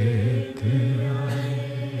भेद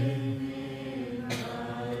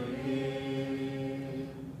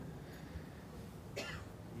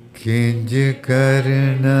किंज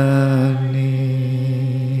करना नी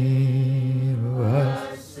वस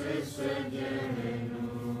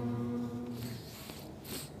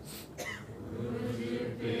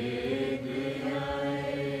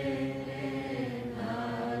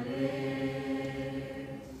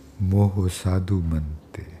मोह साधु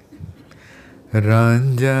मनते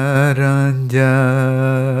रांझा रांझा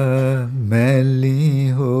मैली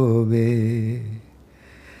होवे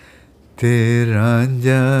ते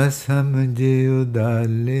रांझा समझे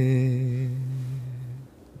Udale.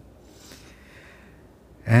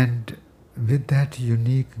 And with that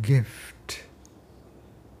unique gift,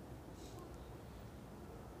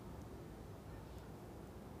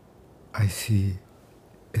 I see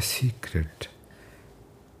a secret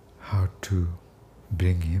how to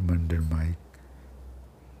bring him under my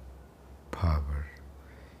power.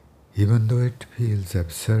 Even though it feels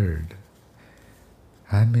absurd,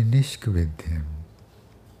 I'm in ishq with him.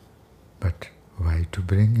 But why to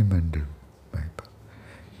bring him under my power?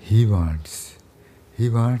 He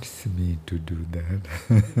wants me to do that.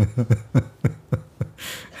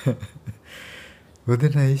 ਉਹਦੇ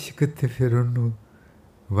ਨਾਲ ਇਸ਼ਕ ਤੇ ਫਿਰ ਉਹਨੂੰ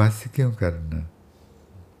ਵਸ ਕਿਉਂ ਕਰਨਾ?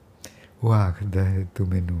 ਉਹ ਆਖਦਾ ਹੈ ਤੂੰ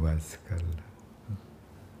ਮੈਨੂੰ ਵਸ ਕਰ ਲਾ.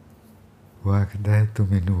 ਉਹ ਆਖਦਾ ਹੈ ਤੂੰ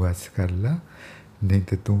ਮੈਨੂੰ ਵਸ ਕਰ ਲਾ, ਨਹੀਂ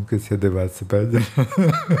ਤੇ ਤੂੰ ਕਿਸੇ ਦੇ ਵਸ ਪੈ ਜਾ.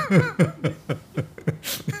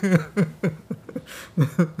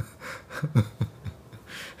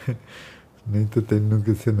 ਨਹੀਂ ਤਾਂ ਤੈਨੂੰ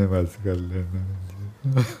ਕਿਸੇ ਨੇ ਵਸ ਕਰ ਲੈਣਾ.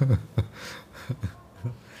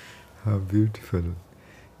 How beautiful.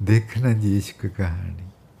 देखना जी इश्क कहानी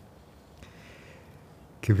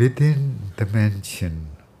कि within the mansion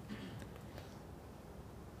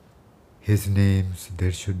his names,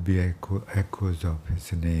 there should be echoes of his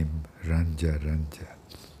name, Ranja Ranja,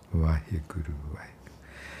 Vaheguru Vaheguru,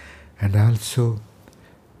 and also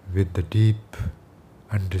with the deep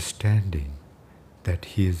understanding that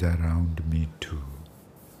he is around me too.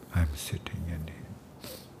 I'm sitting in him.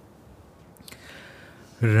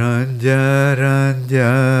 Ranjha Ranjha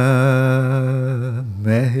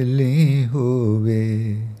ਮਹਿਲੀ ਹੋਵੇ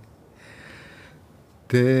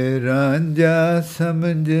ਤੇ ਰਾਂਝਾ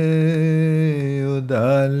ਸਮਝੇ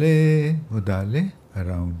ਉਦਾਲੇ ਉਦਾਲੇ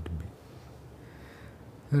around me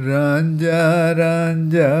Ranjha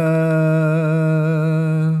Ranjha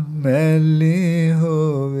ਮਹਿਲੀ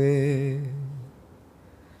ਹੋਵੇ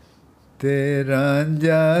ਤੇ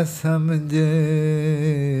ਰਾਂਝਾ ਸਮਝੇ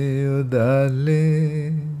ਉਦਾਲੇ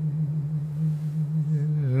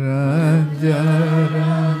ਰਾਂਝਾ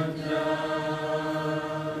ਰਾਂਝਾ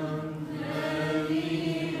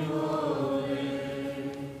ਮਹਿਲੀ ਹੋਵੇ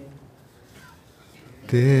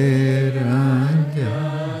ਤੇ ਰਾਂਝਾ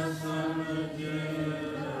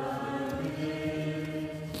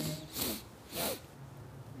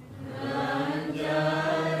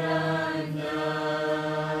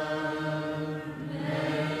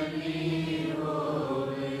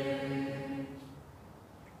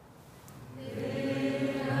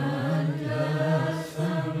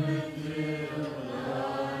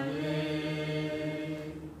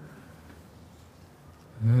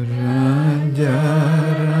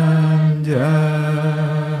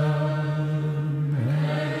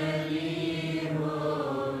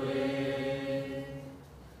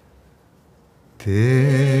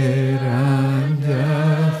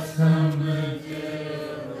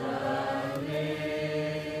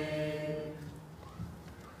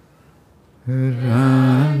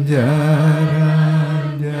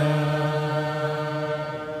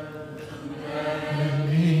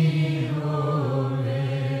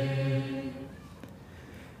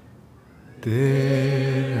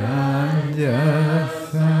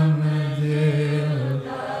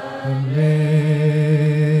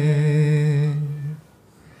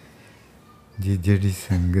ਜਿਹੜੀ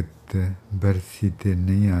ਸੰਗਤ ਬਰਸੀ 'ਤੇ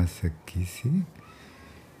ਨਹੀਂ ਆ ਸਕੀ ਸੀ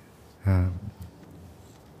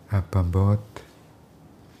ਆਪਾਂ ਬਹੁਤ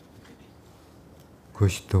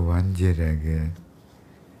ਕੁਛ ਤੋਂ ਵਾਂਝੇ ਰਹਿ ਗਏ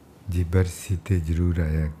ਜੀ ਬਰਸੀ 'ਤੇ ਜ਼ਰੂਰ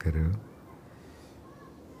ਆਇਆ ਕਰੋ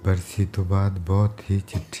ਬਰਸੀ ਤੋਂ ਬਾਅਦ ਬਹੁਤ ਹੀ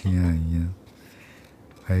ਚਿੱਠੀਆਂ ਆਈਆਂ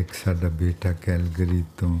ਇੱਕ ਸਾਡਾ ਬੇਟਾ ਕੈਲਗਰੀ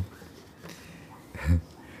ਤੋਂ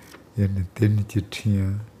ਇਹਨੇ 3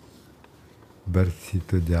 ਚਿੱਠੀਆਂ ਬਰਸੀ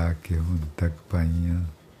ਤੋਂ ਜਾ ਕੇ ਹੁਣ ਤੱਕ ਪਾਈਆਂ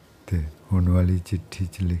ਅਤੇ ਹੁਣ ਵਾਲੀ ਚਿੱਠੀ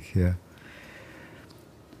 'ਚ ਲਿਖਿਆ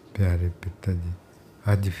ਪਿਆਰੇ ਪਿਤਾ ਜੀ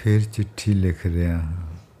ਅੱਜ ਫਿਰ ਚਿੱਠੀ ਲਿਖ ਰਿਹਾ ਹਾਂ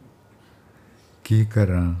ਕੀ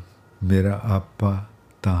ਕਰਾਂ ਮੇਰਾ ਆਪਾ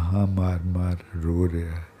ਤਾਹਾਂ ਮਾਰ ਮਾਰ ਰੋ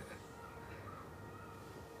ਰਿਹਾ ਹੈ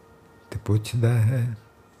ਅਤੇ ਪੁੱਛਦਾ ਹੈ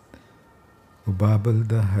ਉਹ ਬਾਬਲ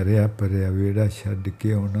ਦਾ ਹਰਿਆ ਭਰਿਆ ਵਿਹੜਾ ਛੱਡ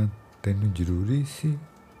ਕੇ ਆਉਣਾ ਤੈਨੂੰ ਜ਼ਰੂਰੀ ਸੀ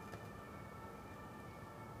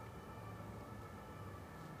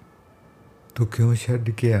ਤੂੰ ਕਿਉਂ ਛੱਡ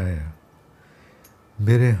ਕੇ ਆਇਆ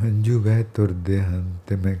ਮੇਰੇ ਹੰਝੂ ਵਹਿ ਤੁਰਦੇ ਹਨ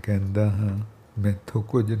ਅਤੇ ਮੈਂ ਕਹਿੰਦਾ ਹਾਂ ਮੈਥੋਂ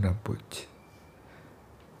ਕੁਝ ਨਾ ਪੁੱਛ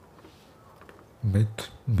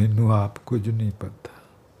ਮੈਨੂੰ ਆਪ ਕੁਝ ਨਹੀਂ ਪਤਾ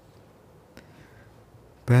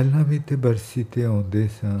ਪਹਿਲਾਂ ਵੀ ਤੇ ਬਰਸੀ 'ਤੇ ਆਉਂਦੇ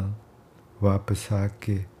ਸਾਂ ਵਾਪਸ ਆ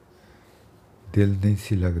ਕੇ ਦਿਲ ਨਹੀਂ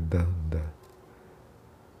ਸੀ ਲੱਗਦਾ ਹੁੰਦਾ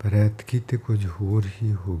ਪਰ ਐਤਕੀ ਤੇ ਕੁਝ ਹੋਰ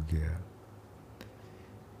ਹੀ ਹੋ ਗਿਆ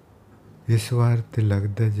ਇਸ ਵਾਰ ਤੇ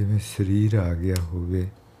ਲੱਗਦਾ ਜਿਵੇਂ ਸਰੀਰ ਆ ਗਿਆ ਹੋਵੇ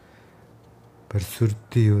ਪਰ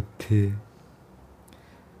ਸੁਰਤੀ ਉੱਥੇ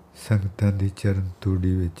ਸੰਗਤਾਂ ਦੀ ਚਰਨ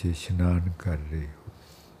ਤੂੜੀ ਵਿੱਚ ਇਸ਼ਨਾਨ ਕਰ ਰਹੀ ਹੋ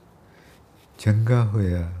ਚੰਗਾ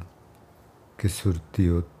ਹੋਇਆ ਕਿ ਸੁਰਤੀ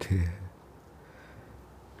ਉੱਥੇ ਹੈ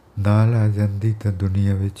ਨਾਲ ਆ ਜਾਂਦੀ ਤਾਂ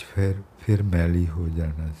ਦੁਨੀਆ ਵਿੱਚ ਫਿਰ ਮੈਲੀ ਹੋ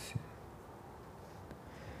ਜਾਣਾ ਸੀ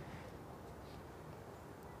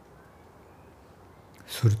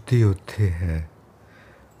ਸੁਰਤੀ ਉੱਥੇ ਹੈ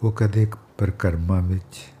ਉਹ ਕਦੇ ਪਰਿਕਰਮਾ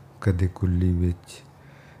ਵਿੱਚ ਕਦੇ ਕੁੱਲੀ ਵਿੱਚ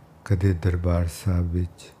ਕਦੇ ਦਰਬਾਰ ਸਾਹਿਬ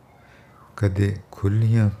ਵਿੱਚ ਕਦੇ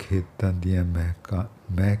ਖੁੱਲ੍ਹੀਆਂ ਖੇਤਾਂ ਦੀਆਂ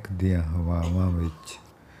ਮਹਿਕਦੀਆਂ ਹਵਾਵਾਂ ਵਿੱਚ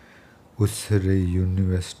ਉਸ ਰਹੀ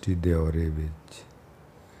ਯੂਨੀਵਰਸਿਟੀ ਦੇ ਔਰੇ ਵਿੱਚ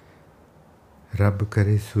ਰੱਬ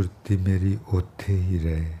ਕਰੇ ਸੁਰਤੀ ਮੇਰੀ ਉੱਥੇ ਹੀ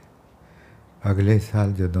ਰਹੇ ਅਗਲੇ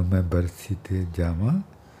ਸਾਲ ਜਦੋਂ ਮੈਂ ਬਰਸੀ 'ਤੇ ਜਾਵਾਂ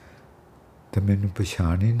ਤਾਂ ਮੈਨੂੰ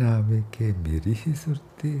ਪਛਾਣ ਹੀ ਨਾ ਆਵੇ ਕਿ ਮੇਰੀ ਹੀ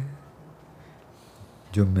ਸੁਰਤੀ ਹੈ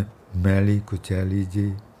ਜੋ ਮੈਲੀ ਕੁਚੈਲੀ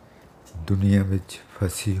ਜੀ ਦੁਨੀਆ ਵਿੱਚ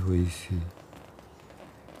ਫਸੀ ਹੋਈ ਸੀ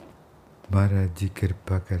ਮਹਾਰਾਜ ਜੀ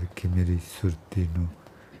ਕਿਰਪਾ ਕਰਕੇ ਮੇਰੀ ਸੁਰਤੀ ਨੂੰ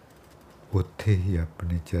ਉੱਥੇ ਹੀ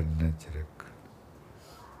ਆਪਣੇ ਚਰਨਾਂ 'ਚ ਰੱਖ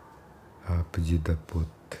ਆਪ ਜੀ ਦਾ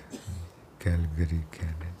ਪੁੱਤ ਕੈਲਗਰੀ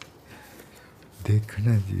ਕੈਨੇਡਾ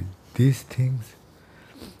ਦੇਖਣਾ ਜੀ these things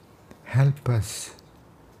help us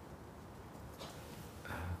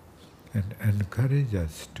and encourage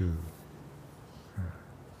us to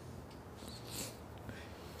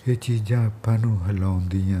ਇਹ ਚੀਜ਼ਾਂ ਆਪਾਂ ਨੂੰ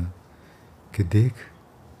ਹਿਲਾਉਂਦੀਆਂ ਕਿ ਦੇਖ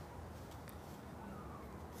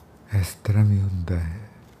ਇਸ ਤਰ੍ਹਾਂ ਵੀ ਹੁੰਦਾ ਹੈ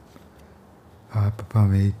ਆਪ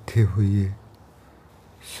ਭਾਵੇਂ ਇੱਥੇ ਹੋਈਏ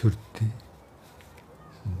ਸੁਰਤੀ।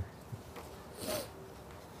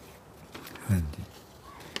 ਹਾਂਜੀ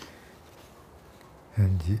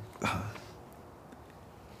ਹਾਂਜੀ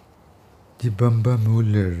ਜੀ। ਬੰਬਾ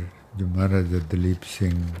ਮੂਲਰ ਜੋ ਮਹਾਰਾਜਾ ਦਲੀਪ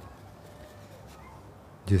ਸਿੰਘ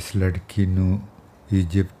ਜਿਸ ਲੜਕੀ ਨੂੰ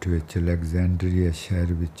ਈਜਿਪਟ ਵਿੱਚ ਅਲੈਗਜ਼ੈਂਡਰੀਆ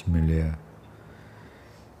ਸ਼ਹਿਰ ਵਿੱਚ ਮਿਲਿਆ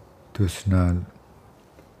ਤੇ ਉਸ ਨਾਲ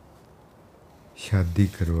ਸ਼ਾਦੀ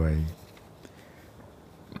ਕਰਵਾਈ।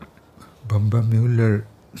 ਬੰਬਾ ਮਿਊਲਰ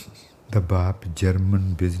ਦਾ ਬਾਪ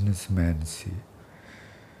ਜਰਮਨ ਬਿਜ਼ਨਸਮੈਨ ਸੀ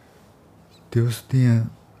ਤੇ ਉਸ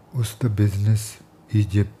ਦਾ ਬਿਜ਼ਨਸ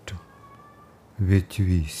ਈਜਿਪਟ ਵਿੱਚ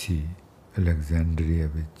ਵੀ ਸੀ, ਅਲੈਗਜ਼ੈਂਡਰੀਆ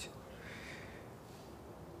ਵਿੱਚ।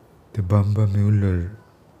 ਤੇ ਬੰਬਾ ਮਿਊਲਰ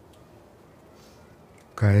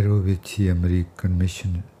ਕਾਇਰੋ ਵਿੱਚ ਹੀ ਅਮਰੀਕਨ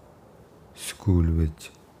ਮਿਸ਼ਨ ਸਕੂਲ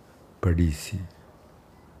ਵਿੱਚ ਪੜ੍ਹੀ ਸੀ।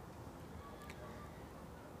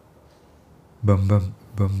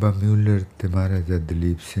 ਬੰਬਾ ਮਿਊਲਰ ਤੇ ਮਹਾਰਾਜਾ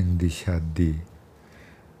ਦਲੀਪ ਸਿੰਘ ਦੀ ਸ਼ਾਦੀ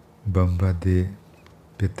ਬੰਬਾ ਦੇ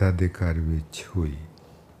ਪਿਤਾ ਦੇ ਘਰ ਵਿੱਚ ਹੋਈ।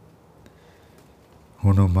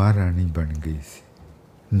 ਹੁਣ ਉਹ ਮਹਾਰਾਣੀ ਬਣ ਗਈ ਸੀ,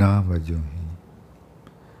 ਨਾਂ ਵਜੋਂ ਹੀ,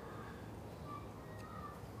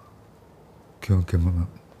 ਕਿਉਂਕਿ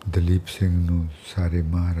ਦਲੀਪ ਸਿੰਘ ਨੂੰ ਸਾਰੇ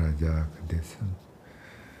ਮਹਾਰਾਜਾ ਆਖਦੇ ਸਨ।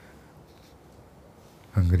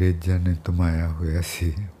 ਅੰਗਰੇਜ਼ਾਂ ਨੇ ਧਮਾਇਆ ਹੋਇਆ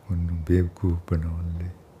ਸੀ ਉਹਨੂੰ ਬੇਵਕੂਫ ਬਣਾਉਣ ਲਈ।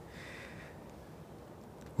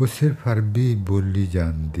 ਉਹ ਸਿਰਫ ਅਰਬੀ ਬੋਲੀ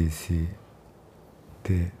ਜਾਣਦੀ ਸੀ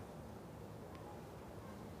ਤੇ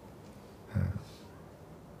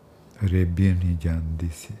ਅਰੇਬੀਅਨ ਹੀ ਜਾਣਦੀ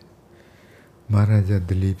ਸੀ। ਮਹਾਰਾਜਾ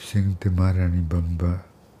ਦਲੀਪ ਸਿੰਘ ਤੇ ਮਹਾਰਾਣੀ ਬੰਬਾ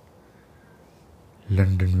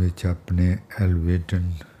ਲੰਡਨ ਵਿੱਚ ਆਪਣੇ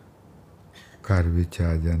ਐਲਵੇਟਨ ਘਰ ਵਿੱਚ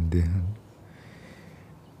ਆ ਜਾਂਦੇ ਹਨ।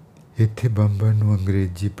 ਇੱਥੇ ਬੰਬਾ ਨੂੰ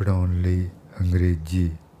ਅੰਗਰੇਜ਼ੀ ਪੜ੍ਹਾਉਣ ਲਈ ਅੰਗਰੇਜ਼ੀ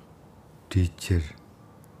ਟੀਚਰ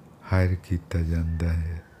ਹਾਇਰ ਕੀਤਾ ਜਾਂਦਾ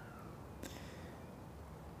ਹੈ।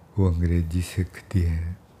 ਉਹ ਅੰਗਰੇਜ਼ੀ ਸਿੱਖਦੀ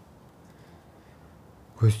ਹੈ।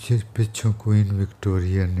 ਕੁਝ ਚਿਰ ਪਿੱਛੋਂ ਕੁਈਨ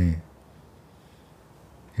ਵਿਕਟੋਰੀਆ ਨੇ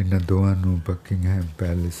ਇਹਨਾਂ ਦੋਵਾਂ ਨੂੰ ਬਕਿੰਗਹੈਮ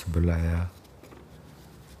ਪੈਲੇਸ ਬੁਲਾਇਆ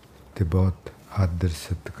ਤੇ ਬਹੁਤ ਆਦਰ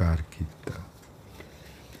ਸਤਿਕਾਰ ਕੀਤਾ।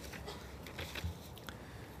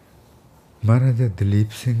 ਮਹਾਰਾਜਾ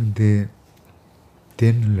ਦਲੀਪ ਸਿੰਘ ਦੇ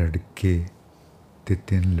 3 ਲੜਕੇ ਤੇ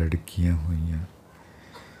 3 ਲੜਕੀਆਂ ਹੋਈਆਂ।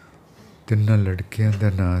 ਤਿੰਨਾਂ ਲੜਕਿਆਂ ਦਾ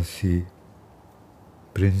ਨਾਂ ਸੀ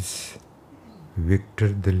Prince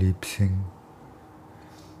Victor Dalip Singh,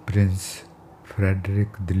 Prince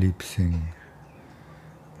Friedrich Dalip Singh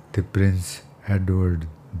ਤੇ ਪ੍ਰਿੰਸ ਐਡਵਰਡ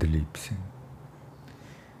ਦਲੀਪ ਸਿੰਘ।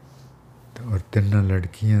 ਔਰ ਤਿੰਨਾਂ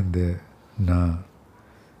ਲੜਕੀਆਂ ਦੇ ਨਾਂ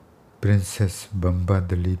princess Bamba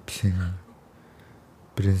Dalip Singh,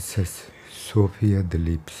 princess Sophia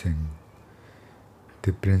Dalip Singh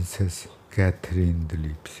ਤੇ ਪ੍ਰਿੰਸੈਸ ਕੈਥਰੀਨ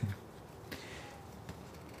ਦਲੀਪ ਸਿੰਘ।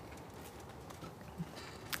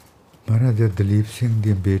 ਮਹਾਰਾਜਾ ਦਲੀਪ ਸਿੰਘ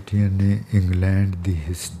ਦੀਆਂ ਬੇਟੀਆਂ ਨੇ ਇੰਗਲੈਂਡ ਦੀ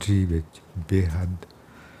ਹਿਸਟਰੀ ਵਿੱਚ ਬੇਹੱਦ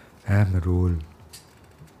ਅਹਿਮ ਰੋਲ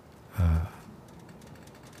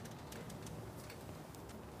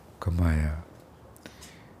ਕਮਾਇਆ।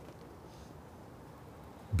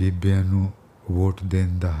 ਬੀਬੀਆਂ ਨੂੰ ਵੋਟ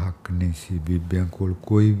ਦੇਣ ਦਾ ਹੱਕ ਨਹੀਂ ਸੀ, ਬੀਬੀਆਂ ਕੋਲ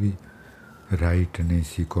ਕੋਈ ਵੀ ਰਾਈਟ ਨਹੀਂ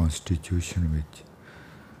ਸੀ ਕੌਂਸਟੀਟਿਊਸ਼ਨ ਵਿੱਚ,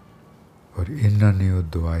 ਔਰ ਇਹਨਾਂ ਨੇ ਉਹ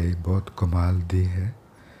ਦਵਾਈ ਬਹੁਤ ਕਮਾਲ ਦੀ ਹੈ।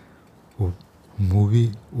 ਉਹ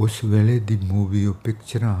ਮੂਵੀ, ਉਸ ਵੇਲੇ ਦੀ ਮੂਵੀ, ਉਹ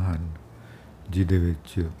ਪਿਕਚਰਾਂ ਹਨ ਜਿਹਦੇ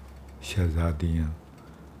ਵਿੱਚ ਸ਼ਹਿਜ਼ਾਦੀਆਂ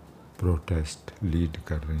ਪ੍ਰੋਟੈਸਟ ਲੀਡ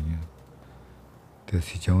ਕਰ ਰਹੀਆਂ ਤੇ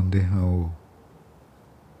ਅਸੀਂ ਚਾਹੁੰਦੇ ਹਾਂ ਉਹ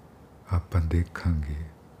ਆਪਾਂ ਦੇਖਾਂਗੇ।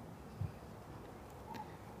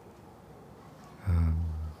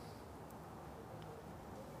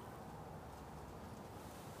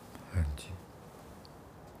 ਹਾਂਜੀ,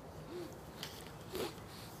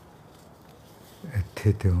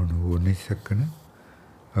 ਇੱਥੇ ਤੇ ਹੁਣ ਹੋ ਨਹੀਂ ਸਕਣਾ,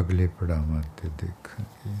 ਅਗਲੇ ਪੜਾਵਾਂ ਤੇ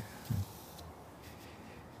ਦੇਖਾਂਗੇ।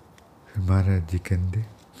 ਫਿਰ ਮਹਾਰਾਜ ਜੀ ਕਹਿੰਦੇ,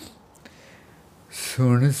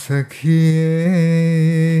 ਸੁਣ ਸਖੀਏ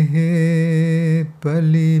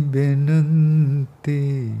ਭਲੀ ਬੇਨੰਤੀ,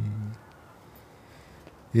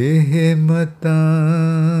 ਇਹ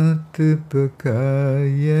ਮਤਾਂਤ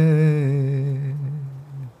ਪਕਾਈਏ।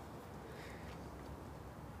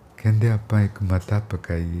 ਕਹਿੰਦੇ ਆਪਾਂ ਇੱਕ ਮਤਾ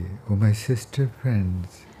ਪਕਾਈਏ। Oh my sister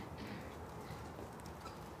friends,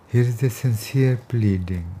 here is a sincere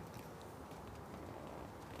pleading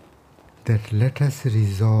that let us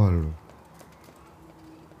resolve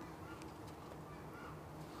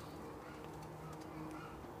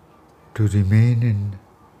to remain in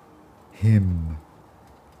Him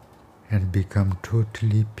and become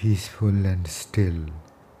totally peaceful and still,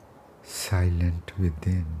 silent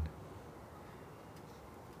within,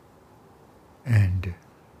 and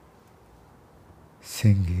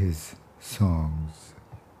sing his songs.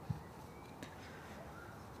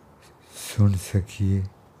 सुन सकिए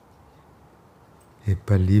ये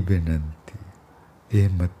भली बेनंती, ये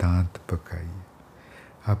मतांत पकाइए।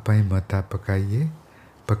 ਆਪਾਂ ਇਹ ਮਤਾ ਪਕਾਈਏ,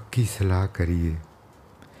 ਪੱਕੀ ਸਲਾਹ ਕਰੀਏ,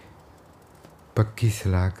 ਪੱਕੀ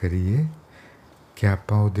ਸਲਾਹ ਕਰੀਏ ਕਿ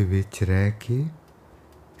ਆਪਾਂ ਉਹਦੇ ਵਿੱਚ ਰਹਿ ਕੇ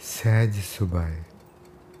ਸਹਿਜ ਸੁਭਾਏ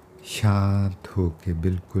ਸ਼ਾਂਤ ਹੋ ਕੇ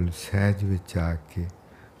ਬਿਲਕੁਲ ਸਹਿਜ ਵਿੱਚ ਆ ਕੇ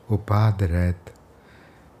ਉਪਾਦ ਰਹਿਤ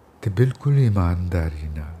ਅਤੇ ਬਿਲਕੁਲ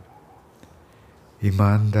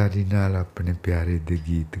ਇਮਾਨਦਾਰੀ ਨਾਲ ਆਪਣੇ ਪਿਆਰੇ ਦੇ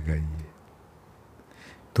ਗੀਤ ਗਾਈਏ।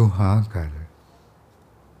 ਤੂੰ ਹਾਂ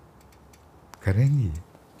करेंगी?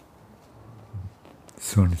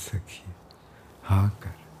 सुन सकिए, हाँ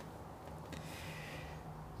कर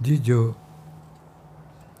जी। जो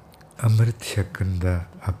ਅੰਮ੍ਰਿਤ ਛਕਣ ਦਾ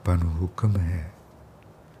ਆਪਾਂ ਨੂੰ ਹੁਕਮ ਹੈ,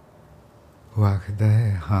 ਉਹ ਆਖਦਾ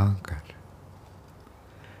ਹੈ ਹਾਂ ਕਰ।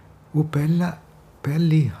 ਉਹ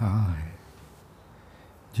ਪਹਿਲੀ ਹਾਂ ਹੈ।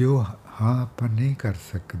 ਜੋ ਹਾਂ ਆਪਾਂ ਨਹੀਂ ਕਰ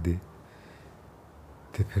ਸਕਦੇ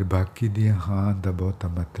ਤੇ ਫਿਰ ਬਾਕੀ ਦੀਆਂ ਹਾਂ ਦਾ ਬਹੁਤਾ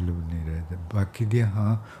ਮਤਲਬ ਨਹੀਂ ਰਹਿੰਦਾ। ਬਾਕੀ ਦੀਆਂ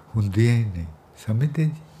ਹਾਂ ਹੁੰਦੀਆਂ ਹੀ ਨਹੀਂ, ਸਮਝਦੇ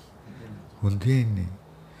ਜੀ, ਹੁੰਦੀਆਂ ਹੀ ਨਹੀਂ।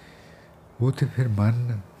 ਉਹ ਤਾਂ ਫਿਰ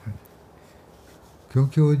ਮਨ,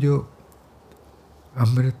 ਕਿਉਂਕਿ ਉਹ ਜੋ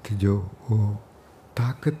ਅੰਮ੍ਰਿਤ, ਜੋ ਉਹ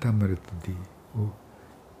ਤਾਕਤ ਅੰਮ੍ਰਿਤ ਦੀ, ਉਹ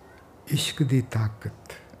ਇਸ਼ਕ ਦੀ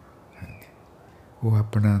ਤਾਕਤ, ਉਹ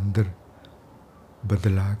ਆਪਣਾ ਅੰਦਰ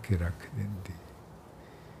ਬਦਲਾ ਕੇ ਰੱਖ ਦਿੰਦੀ।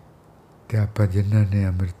 ਅਤੇ ਆਪਾਂ ਜਿਨ੍ਹਾਂ ਨੇ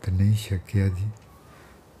ਅੰਮ੍ਰਿਤ ਨਹੀਂ ਛਕਿਆ ਜੀ,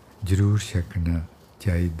 ਜ਼ਰੂਰ ਛਕਣਾ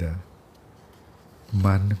ਚਾਹੀਦਾ।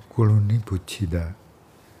 ਮਨ ਕੋਲੋਂ ਨਹੀਂ ਪੁੱਛੀਦਾ।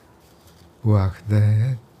 ਉਹ ਆਖਦਾ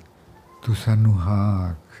ਹੈ ਤੂੰ ਸਾਨੂੰ ਹਾਂ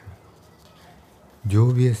ਆਖ, ਜੋ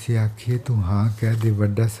ਵੀ ਅਸੀਂ ਆਖੀਏ ਤੂੰ ਹਾਂ ਕਹਿ ਦੇ,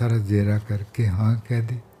 ਵੱਡਾ ਸਾਰਾ ਜ਼ੇਰਾ ਕਰਕੇ ਹਾਂ ਕਹਿ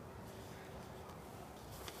ਦੇ।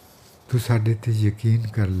 ਤੂੰ ਸਾਡੇ 'ਤੇ ਯਕੀਨ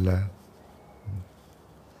ਕਰ ਲੈ,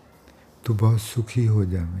 ਤੂੰ ਬਹੁਤ ਸੁਖੀ ਹੋ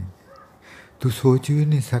ਜਾਵੇਂ। ਤੂੰ ਸੋਚ ਵੀ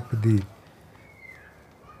ਨਹੀਂ ਸਕਦੀ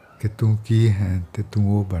ਕਿ ਤੂੰ ਕੀ ਹੈ ਅਤੇ ਤੂੰ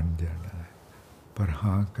ਉਹ ਬਣ ਜਾਣਾ ਹੈ, ਪਰ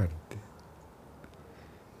ਹਾਂ ਕਰ ਦੇ।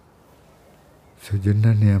 ਸੋ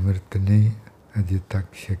ਜਿਨ੍ਹਾਂ ਨੇ ਅੰਮ੍ਰਿਤ ਨਹੀਂ ਅਜੇ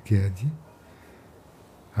ਤੱਕ ਛਕਿਆ ਜੀ,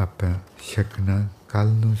 ਆਪਾਂ ਛਕਣਾ।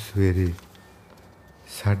 ਕੱਲ੍ਹ ਨੂੰ ਸਵੇਰੇ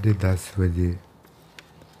 10:30 ਵਜੇ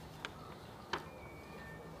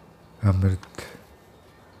ਅੰਮ੍ਰਿਤ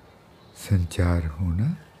ਸੰਚਾਰ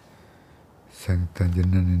ਹੋਣਾ। ਸੰਗਤਾਂ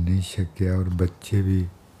ਜਿਨ੍ਹਾਂ ਨੇ ਨਹੀਂ ਛਕਿਆ, ਔਰ ਬੱਚੇ ਵੀ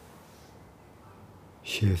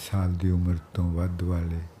 6 ਸਾਲ ਦੀ ਉਮਰ ਤੋਂ ਵੱਧ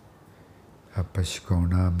ਵਾਲੇ, ਆਪਾਂ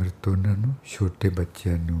ਛਕਾਉਣਾ ਅੰਮ੍ਰਿਤ ਉਹਨਾਂ ਨੂੰ। ਛੋਟੇ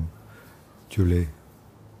ਬੱਚਿਆਂ ਨੂੰ ਚੁੱਲ੍ਹੇ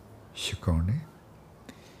ਛਕਾਉਣੇ।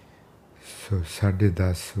 ਸੋ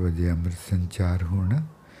 10:30 ਵਜੇ ਅੰਮ੍ਰਿਤ ਸੰਚਾਰ ਹੋਣਾ।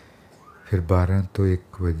 ਫਿਰ 12 ਤੋਂ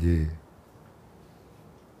 1 ਵਜੇ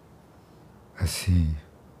ਅਸੀਂ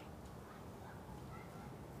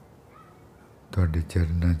ਤੁਹਾਡੇ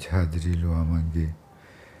ਚਰਨਾਂ 'ਚ ਹਾਜ਼ਰੀ ਲਵਾਵਾਂਗੇ।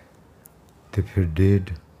 ਅਤੇ ਫਿਰ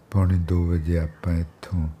 1:30 ਪੌਣੇ 2 ਵਜੇ ਆਪਾਂ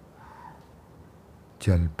ਇੱਥੋਂ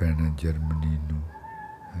ਚੱਲ ਪੈਣਾ ਜਰਮਨੀ ਨੂੰ।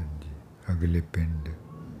 ਹਾਂਜੀ, ਅਗਲੇ ਪਿੰਡ।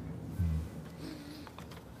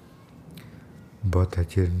 ਬਹੁਤਾ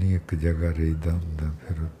ਚਿਰ ਨਹੀਂ ਇੱਕ ਜਗ੍ਹਾ ਰਹਿਦਾ ਹੁੰਦਾ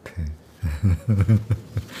ਫਿਰ ਉੱਥੇ।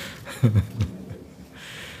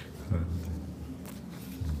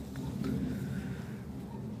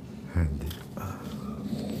 ਹਾਂਜੀ,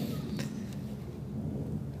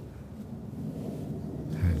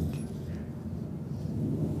 ਹਾਂਜੀ।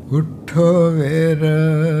 ਉੱਠੋ ਵੇ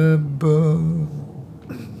ਰੱਬੋ,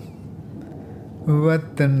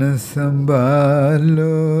 ਵਤਨ ਸੰਭਾਲੋ,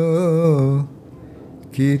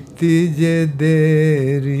 ਕੀਤੀ ਜੇ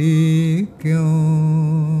ਦੇਰੀ ਕਿਉਂ।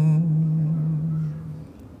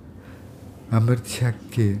 ਅੰਮ੍ਰਿਤ ਛਕ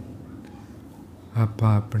ਕੇ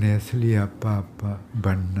ਆਪਾਂ ਆਪਣੇ ਅਸਲੀ ਆਪਾਂ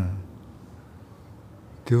ਬਣਨਾ,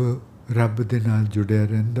 ਅਤੇ ਉਹ ਰੱਬ ਦੇ ਨਾਲ ਜੁੜਿਆ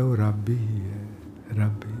ਰਹਿੰਦਾ। ਉਹ ਰੱਬ ਹੀ ਹੈ,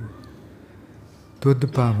 ਰੱਬ ਹੀ। ਤੁਧ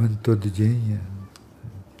ਪਾਵਨ ਤੁਧ ਜਿਹੀ ਹੈ।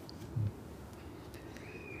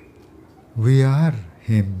 We are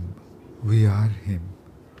him, we are him।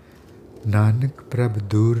 Nanak ਪ੍ਰਭ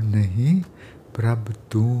ਦੂਰ ਨਹੀਂ, ਪ੍ਰਭ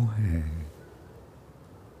ਤੂੰ ਹੈ।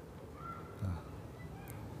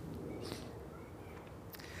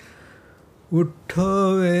 ਉੱਠੋ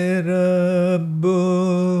ਵੇ ਰੱਬੋ,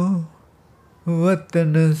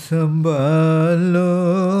 ਵਤਨ ਸੰਭਾਲੋ,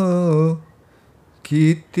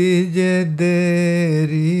 ਕੀਤੀ ਜੇ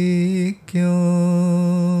ਦੇਰੀ ਕਿਉਂ।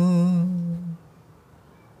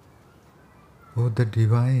 Oh, the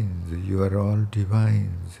divines, you are all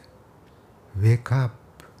divines. Wake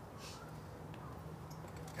up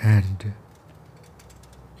and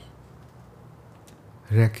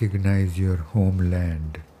recognize your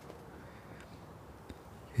homeland.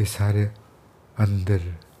 ਇਹ ਸਾਰੇ ਅੰਦਰ,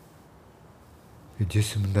 ਇਹ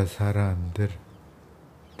ਜਿਸਮ ਦਾ ਸਾਰਾ ਅੰਦਰ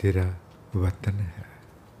ਤੇਰਾ वतन है,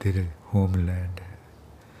 तेरे होमलैंड है.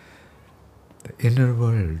 The inner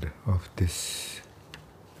world of this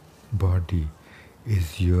body is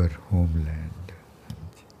your homeland.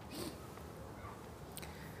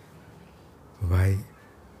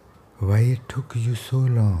 Why it took you so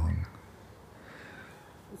long?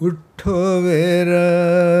 उठो वे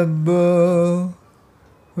रब्बो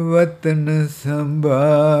वतन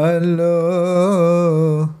संभालो,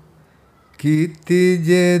 कीती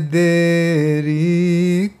जे देरी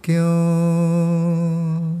क्यों?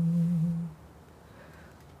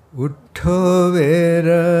 उठो वे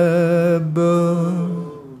रब्बो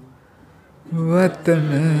वतन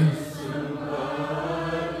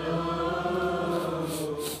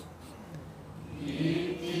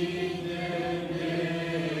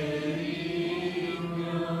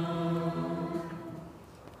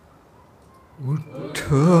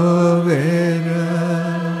उठो वे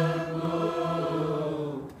रब्बो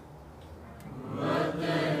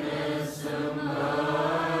वतन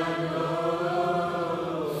संभालो,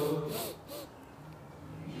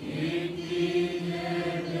 कीती जे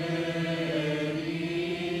देरी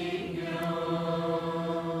क्यों?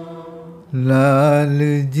 लाल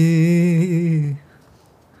जी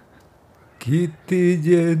कीती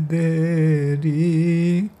जे देरी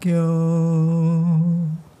क्यों?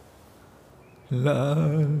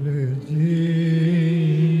 लाल जी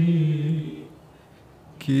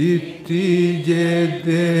कीती जे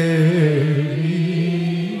देरी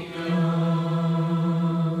क्यों?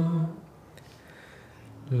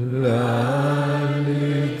 लाल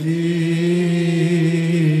जी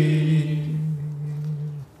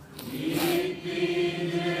कीती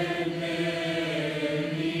जे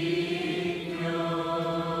देरी क्यों?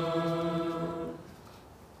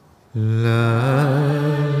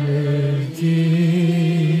 लाल जी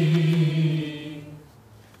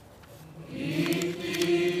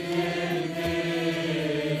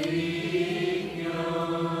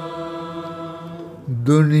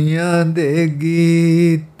दुनिया दे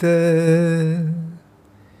गीत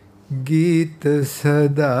गीत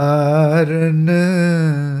सधारन,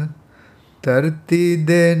 धरती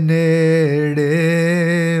दे नेड़े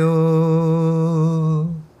ओ.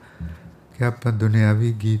 कि आपां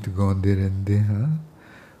दुनियावी गीत गाउंदे रहिंदे हां,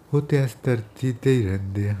 ਉਹ ਤੇ ਇਸ ਧਰਤੀ ਤੇ ਹੀ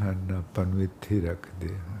ਰਹਿੰਦੇ ਹਨ, ਆਪਾਂ ਨੂੰ ਇੱਥੇ ਹੀ ਰੱਖਦੇ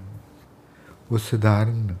ਹਨ. ਉਹ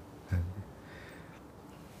ਸਧਾਰਨ ਹੈ.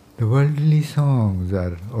 The worldly songs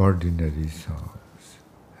are ordinary songs.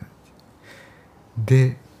 They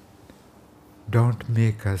don't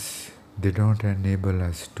make us, they don't enable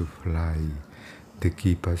us to fly, they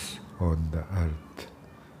keep us on the earth.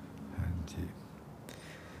 ਹਾਂਜੀ.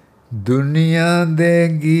 ਦੁਨੀਆ ਦੇ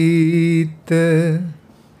ਗੀਤ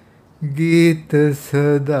ਗੀਤ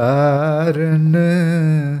ਸਧਾਰਨ,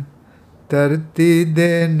 ਧਰਤੀ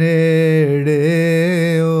ਦੇ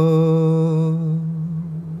ਨੇੜੇ ਓ.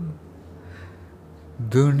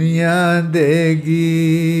 ਦੁਨੀਆ ਦੇ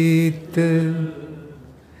ਗੀਤ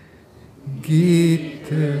ਗੀਤ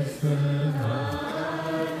ਸਧਾਰਨ,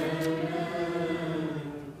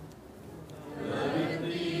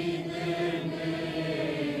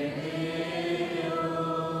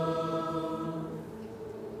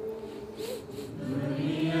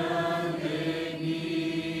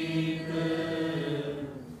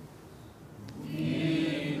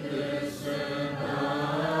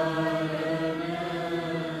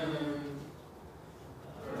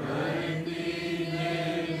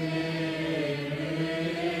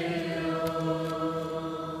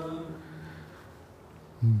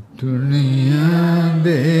 ਦੁਨੀਆ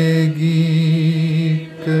ਦੇ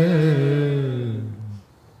ਗੀਤ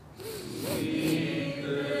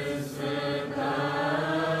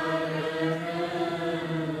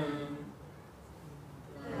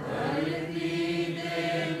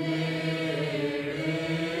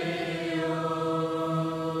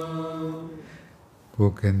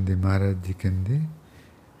ਉਹ ਕਹਿੰਦੇ, ਮਹਾਰਾਜ ਜੀ ਕਹਿੰਦੇ,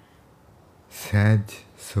 ਸਹਿਜ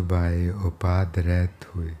ਸੁਭਾਏ ਉਪਾਦ ਰਹਿਤ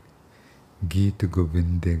ਹੋਏ ਗੀਤ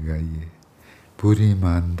ਗੋਬਿੰਦ ਦੇ ਗਾਈਏ. ਪੂਰੀ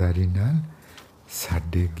ਇਮਾਨਦਾਰੀ ਨਾਲ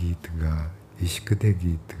ਸਾਡੇ ਗੀਤ ਗਾ, ਇਸ਼ਕ ਦੇ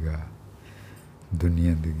ਗੀਤ ਗਾ,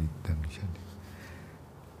 ਦੁਨੀਆ ਦੇ ਗੀਤਾਂ ਨੂੰ ਛੱਡ.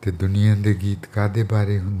 ਤੇ ਦੁਨੀਆ ਦੇ ਗੀਤ ਕਾਹਦੇ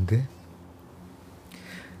ਬਾਰੇ ਹੁੰਦੇ?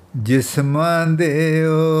 ਜਿਸਮਾਂ ਦੇ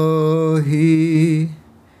ਉਹੀ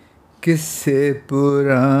ਕਿੱਸੇ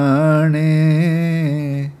ਪੁਰਾਣੇ,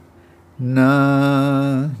 ਨਾ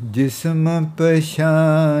ਜਿਸਮ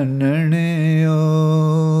ਪਛਾਨਣੇ ਓ.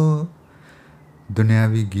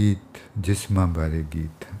 ਦੁਨਿਆਵੀ ਗੀਤ ਜਿਸਮਾਂ ਬਾਰੇ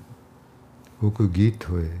ਗੀਤ ਹੈ. ਉਹ ਕੋਈ ਗੀਤ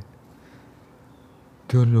ਹੋਏ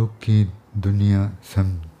ਤੇ ਉਹ ਲੋਕੀ ਦੁਨੀਆ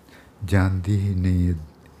ਜਾਣਦੀ ਹੀ ਨਹੀਂ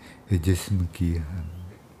ਇਹ ਜਿਸਮ ਕੀ ਹਨ,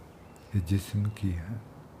 ਇਹ ਜਿਸਮ ਕੀ ਹਨ.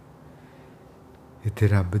 इत्थे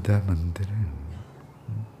रब दा मंदिर है.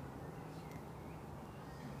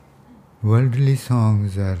 Worldly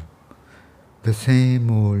songs are the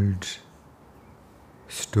same old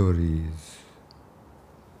stories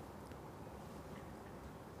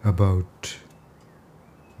about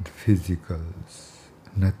the physicals,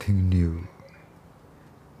 nothing new.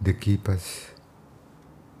 They keep us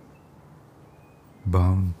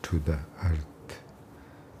bound to the earth,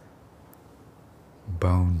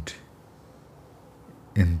 bound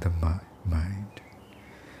in the mind.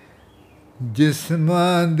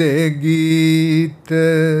 जिस्मां दे गीत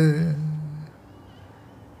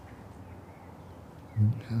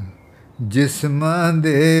जिस्मां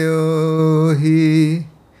दे ओही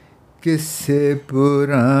किस्से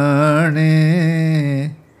पुराने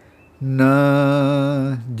ना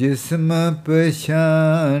जिस्म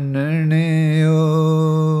पछानने ओ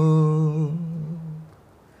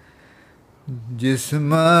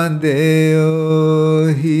जिस्मां दे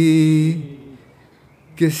ओही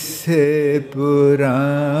किस्से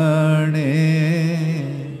पुराने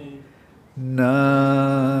ना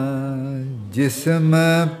जिस्म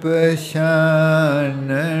पछानने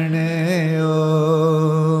ओ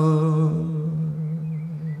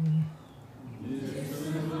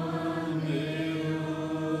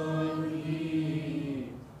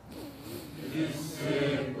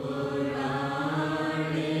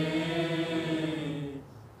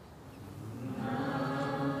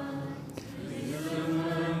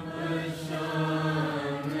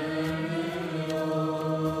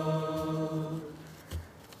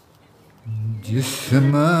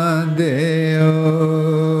जिस्म दे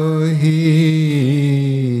ओही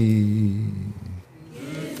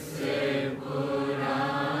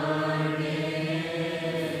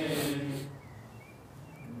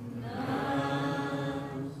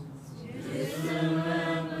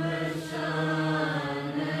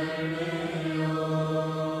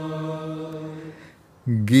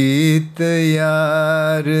गीत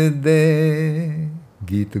यार दे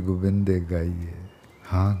गीत गोबिंद दे गाइए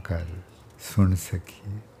हाँ कर सुन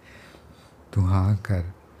सकिए तू हाँ कर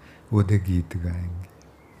ओदे गीत गाएंगे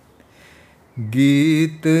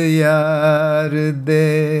गीत यार दे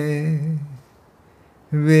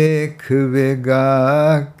वेख वेगा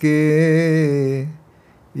के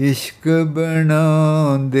इश्क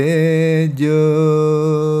बनांदे जो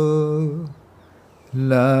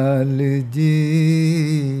लाल जी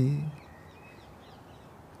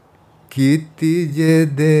कीती जे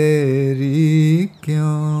देरी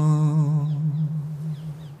क्यों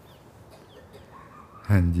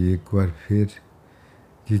हाँ जी एक बार फिर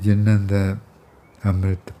कि जिन्हां दा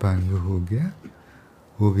अमृत भंग हो गया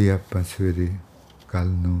वो भी आपां सवेरे कल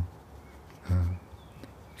नूं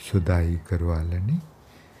सुधाई करवा लेनी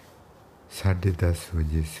 10:30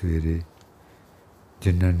 वजे सवेरे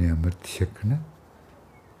जिन्हां ने अमृत छकना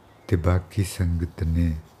ते बाकी संगत ने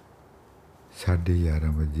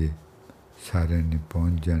 11:30 वजे सारे ने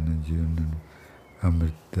पहुँच जाना जी उन्होंने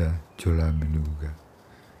अमृत का चोला मिलूगा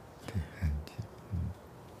ते हाँ जी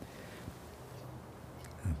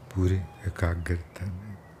पूरी एकाग्रता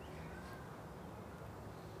में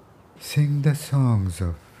sing the songs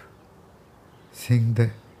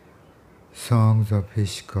of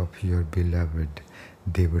ishq of your beloved.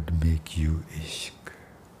 They would make you ishq.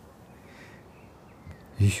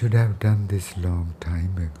 You should have done this long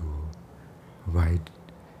time ago. Why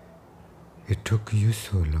it took you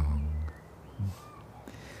so long?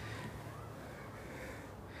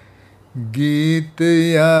 गीत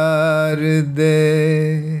यार दे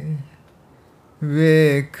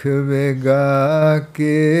वेख वेगा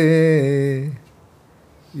के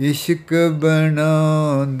इश्क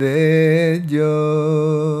बनांदे जो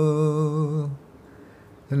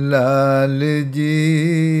लाल जी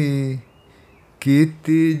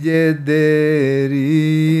कीती जे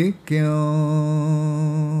देरी क्यों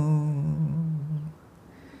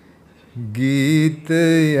गीत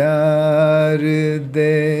यार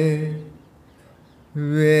दे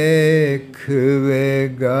वेख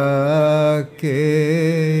वेगा के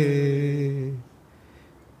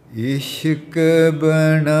इश्क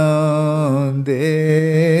बनांदे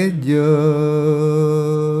जो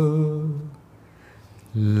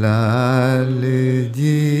लाल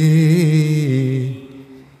जी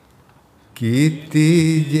कीती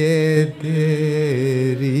जे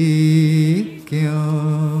तेरी क्यों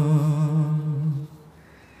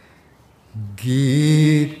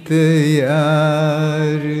गीत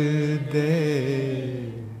यार दे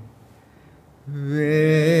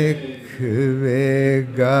वेख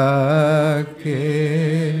वेगा के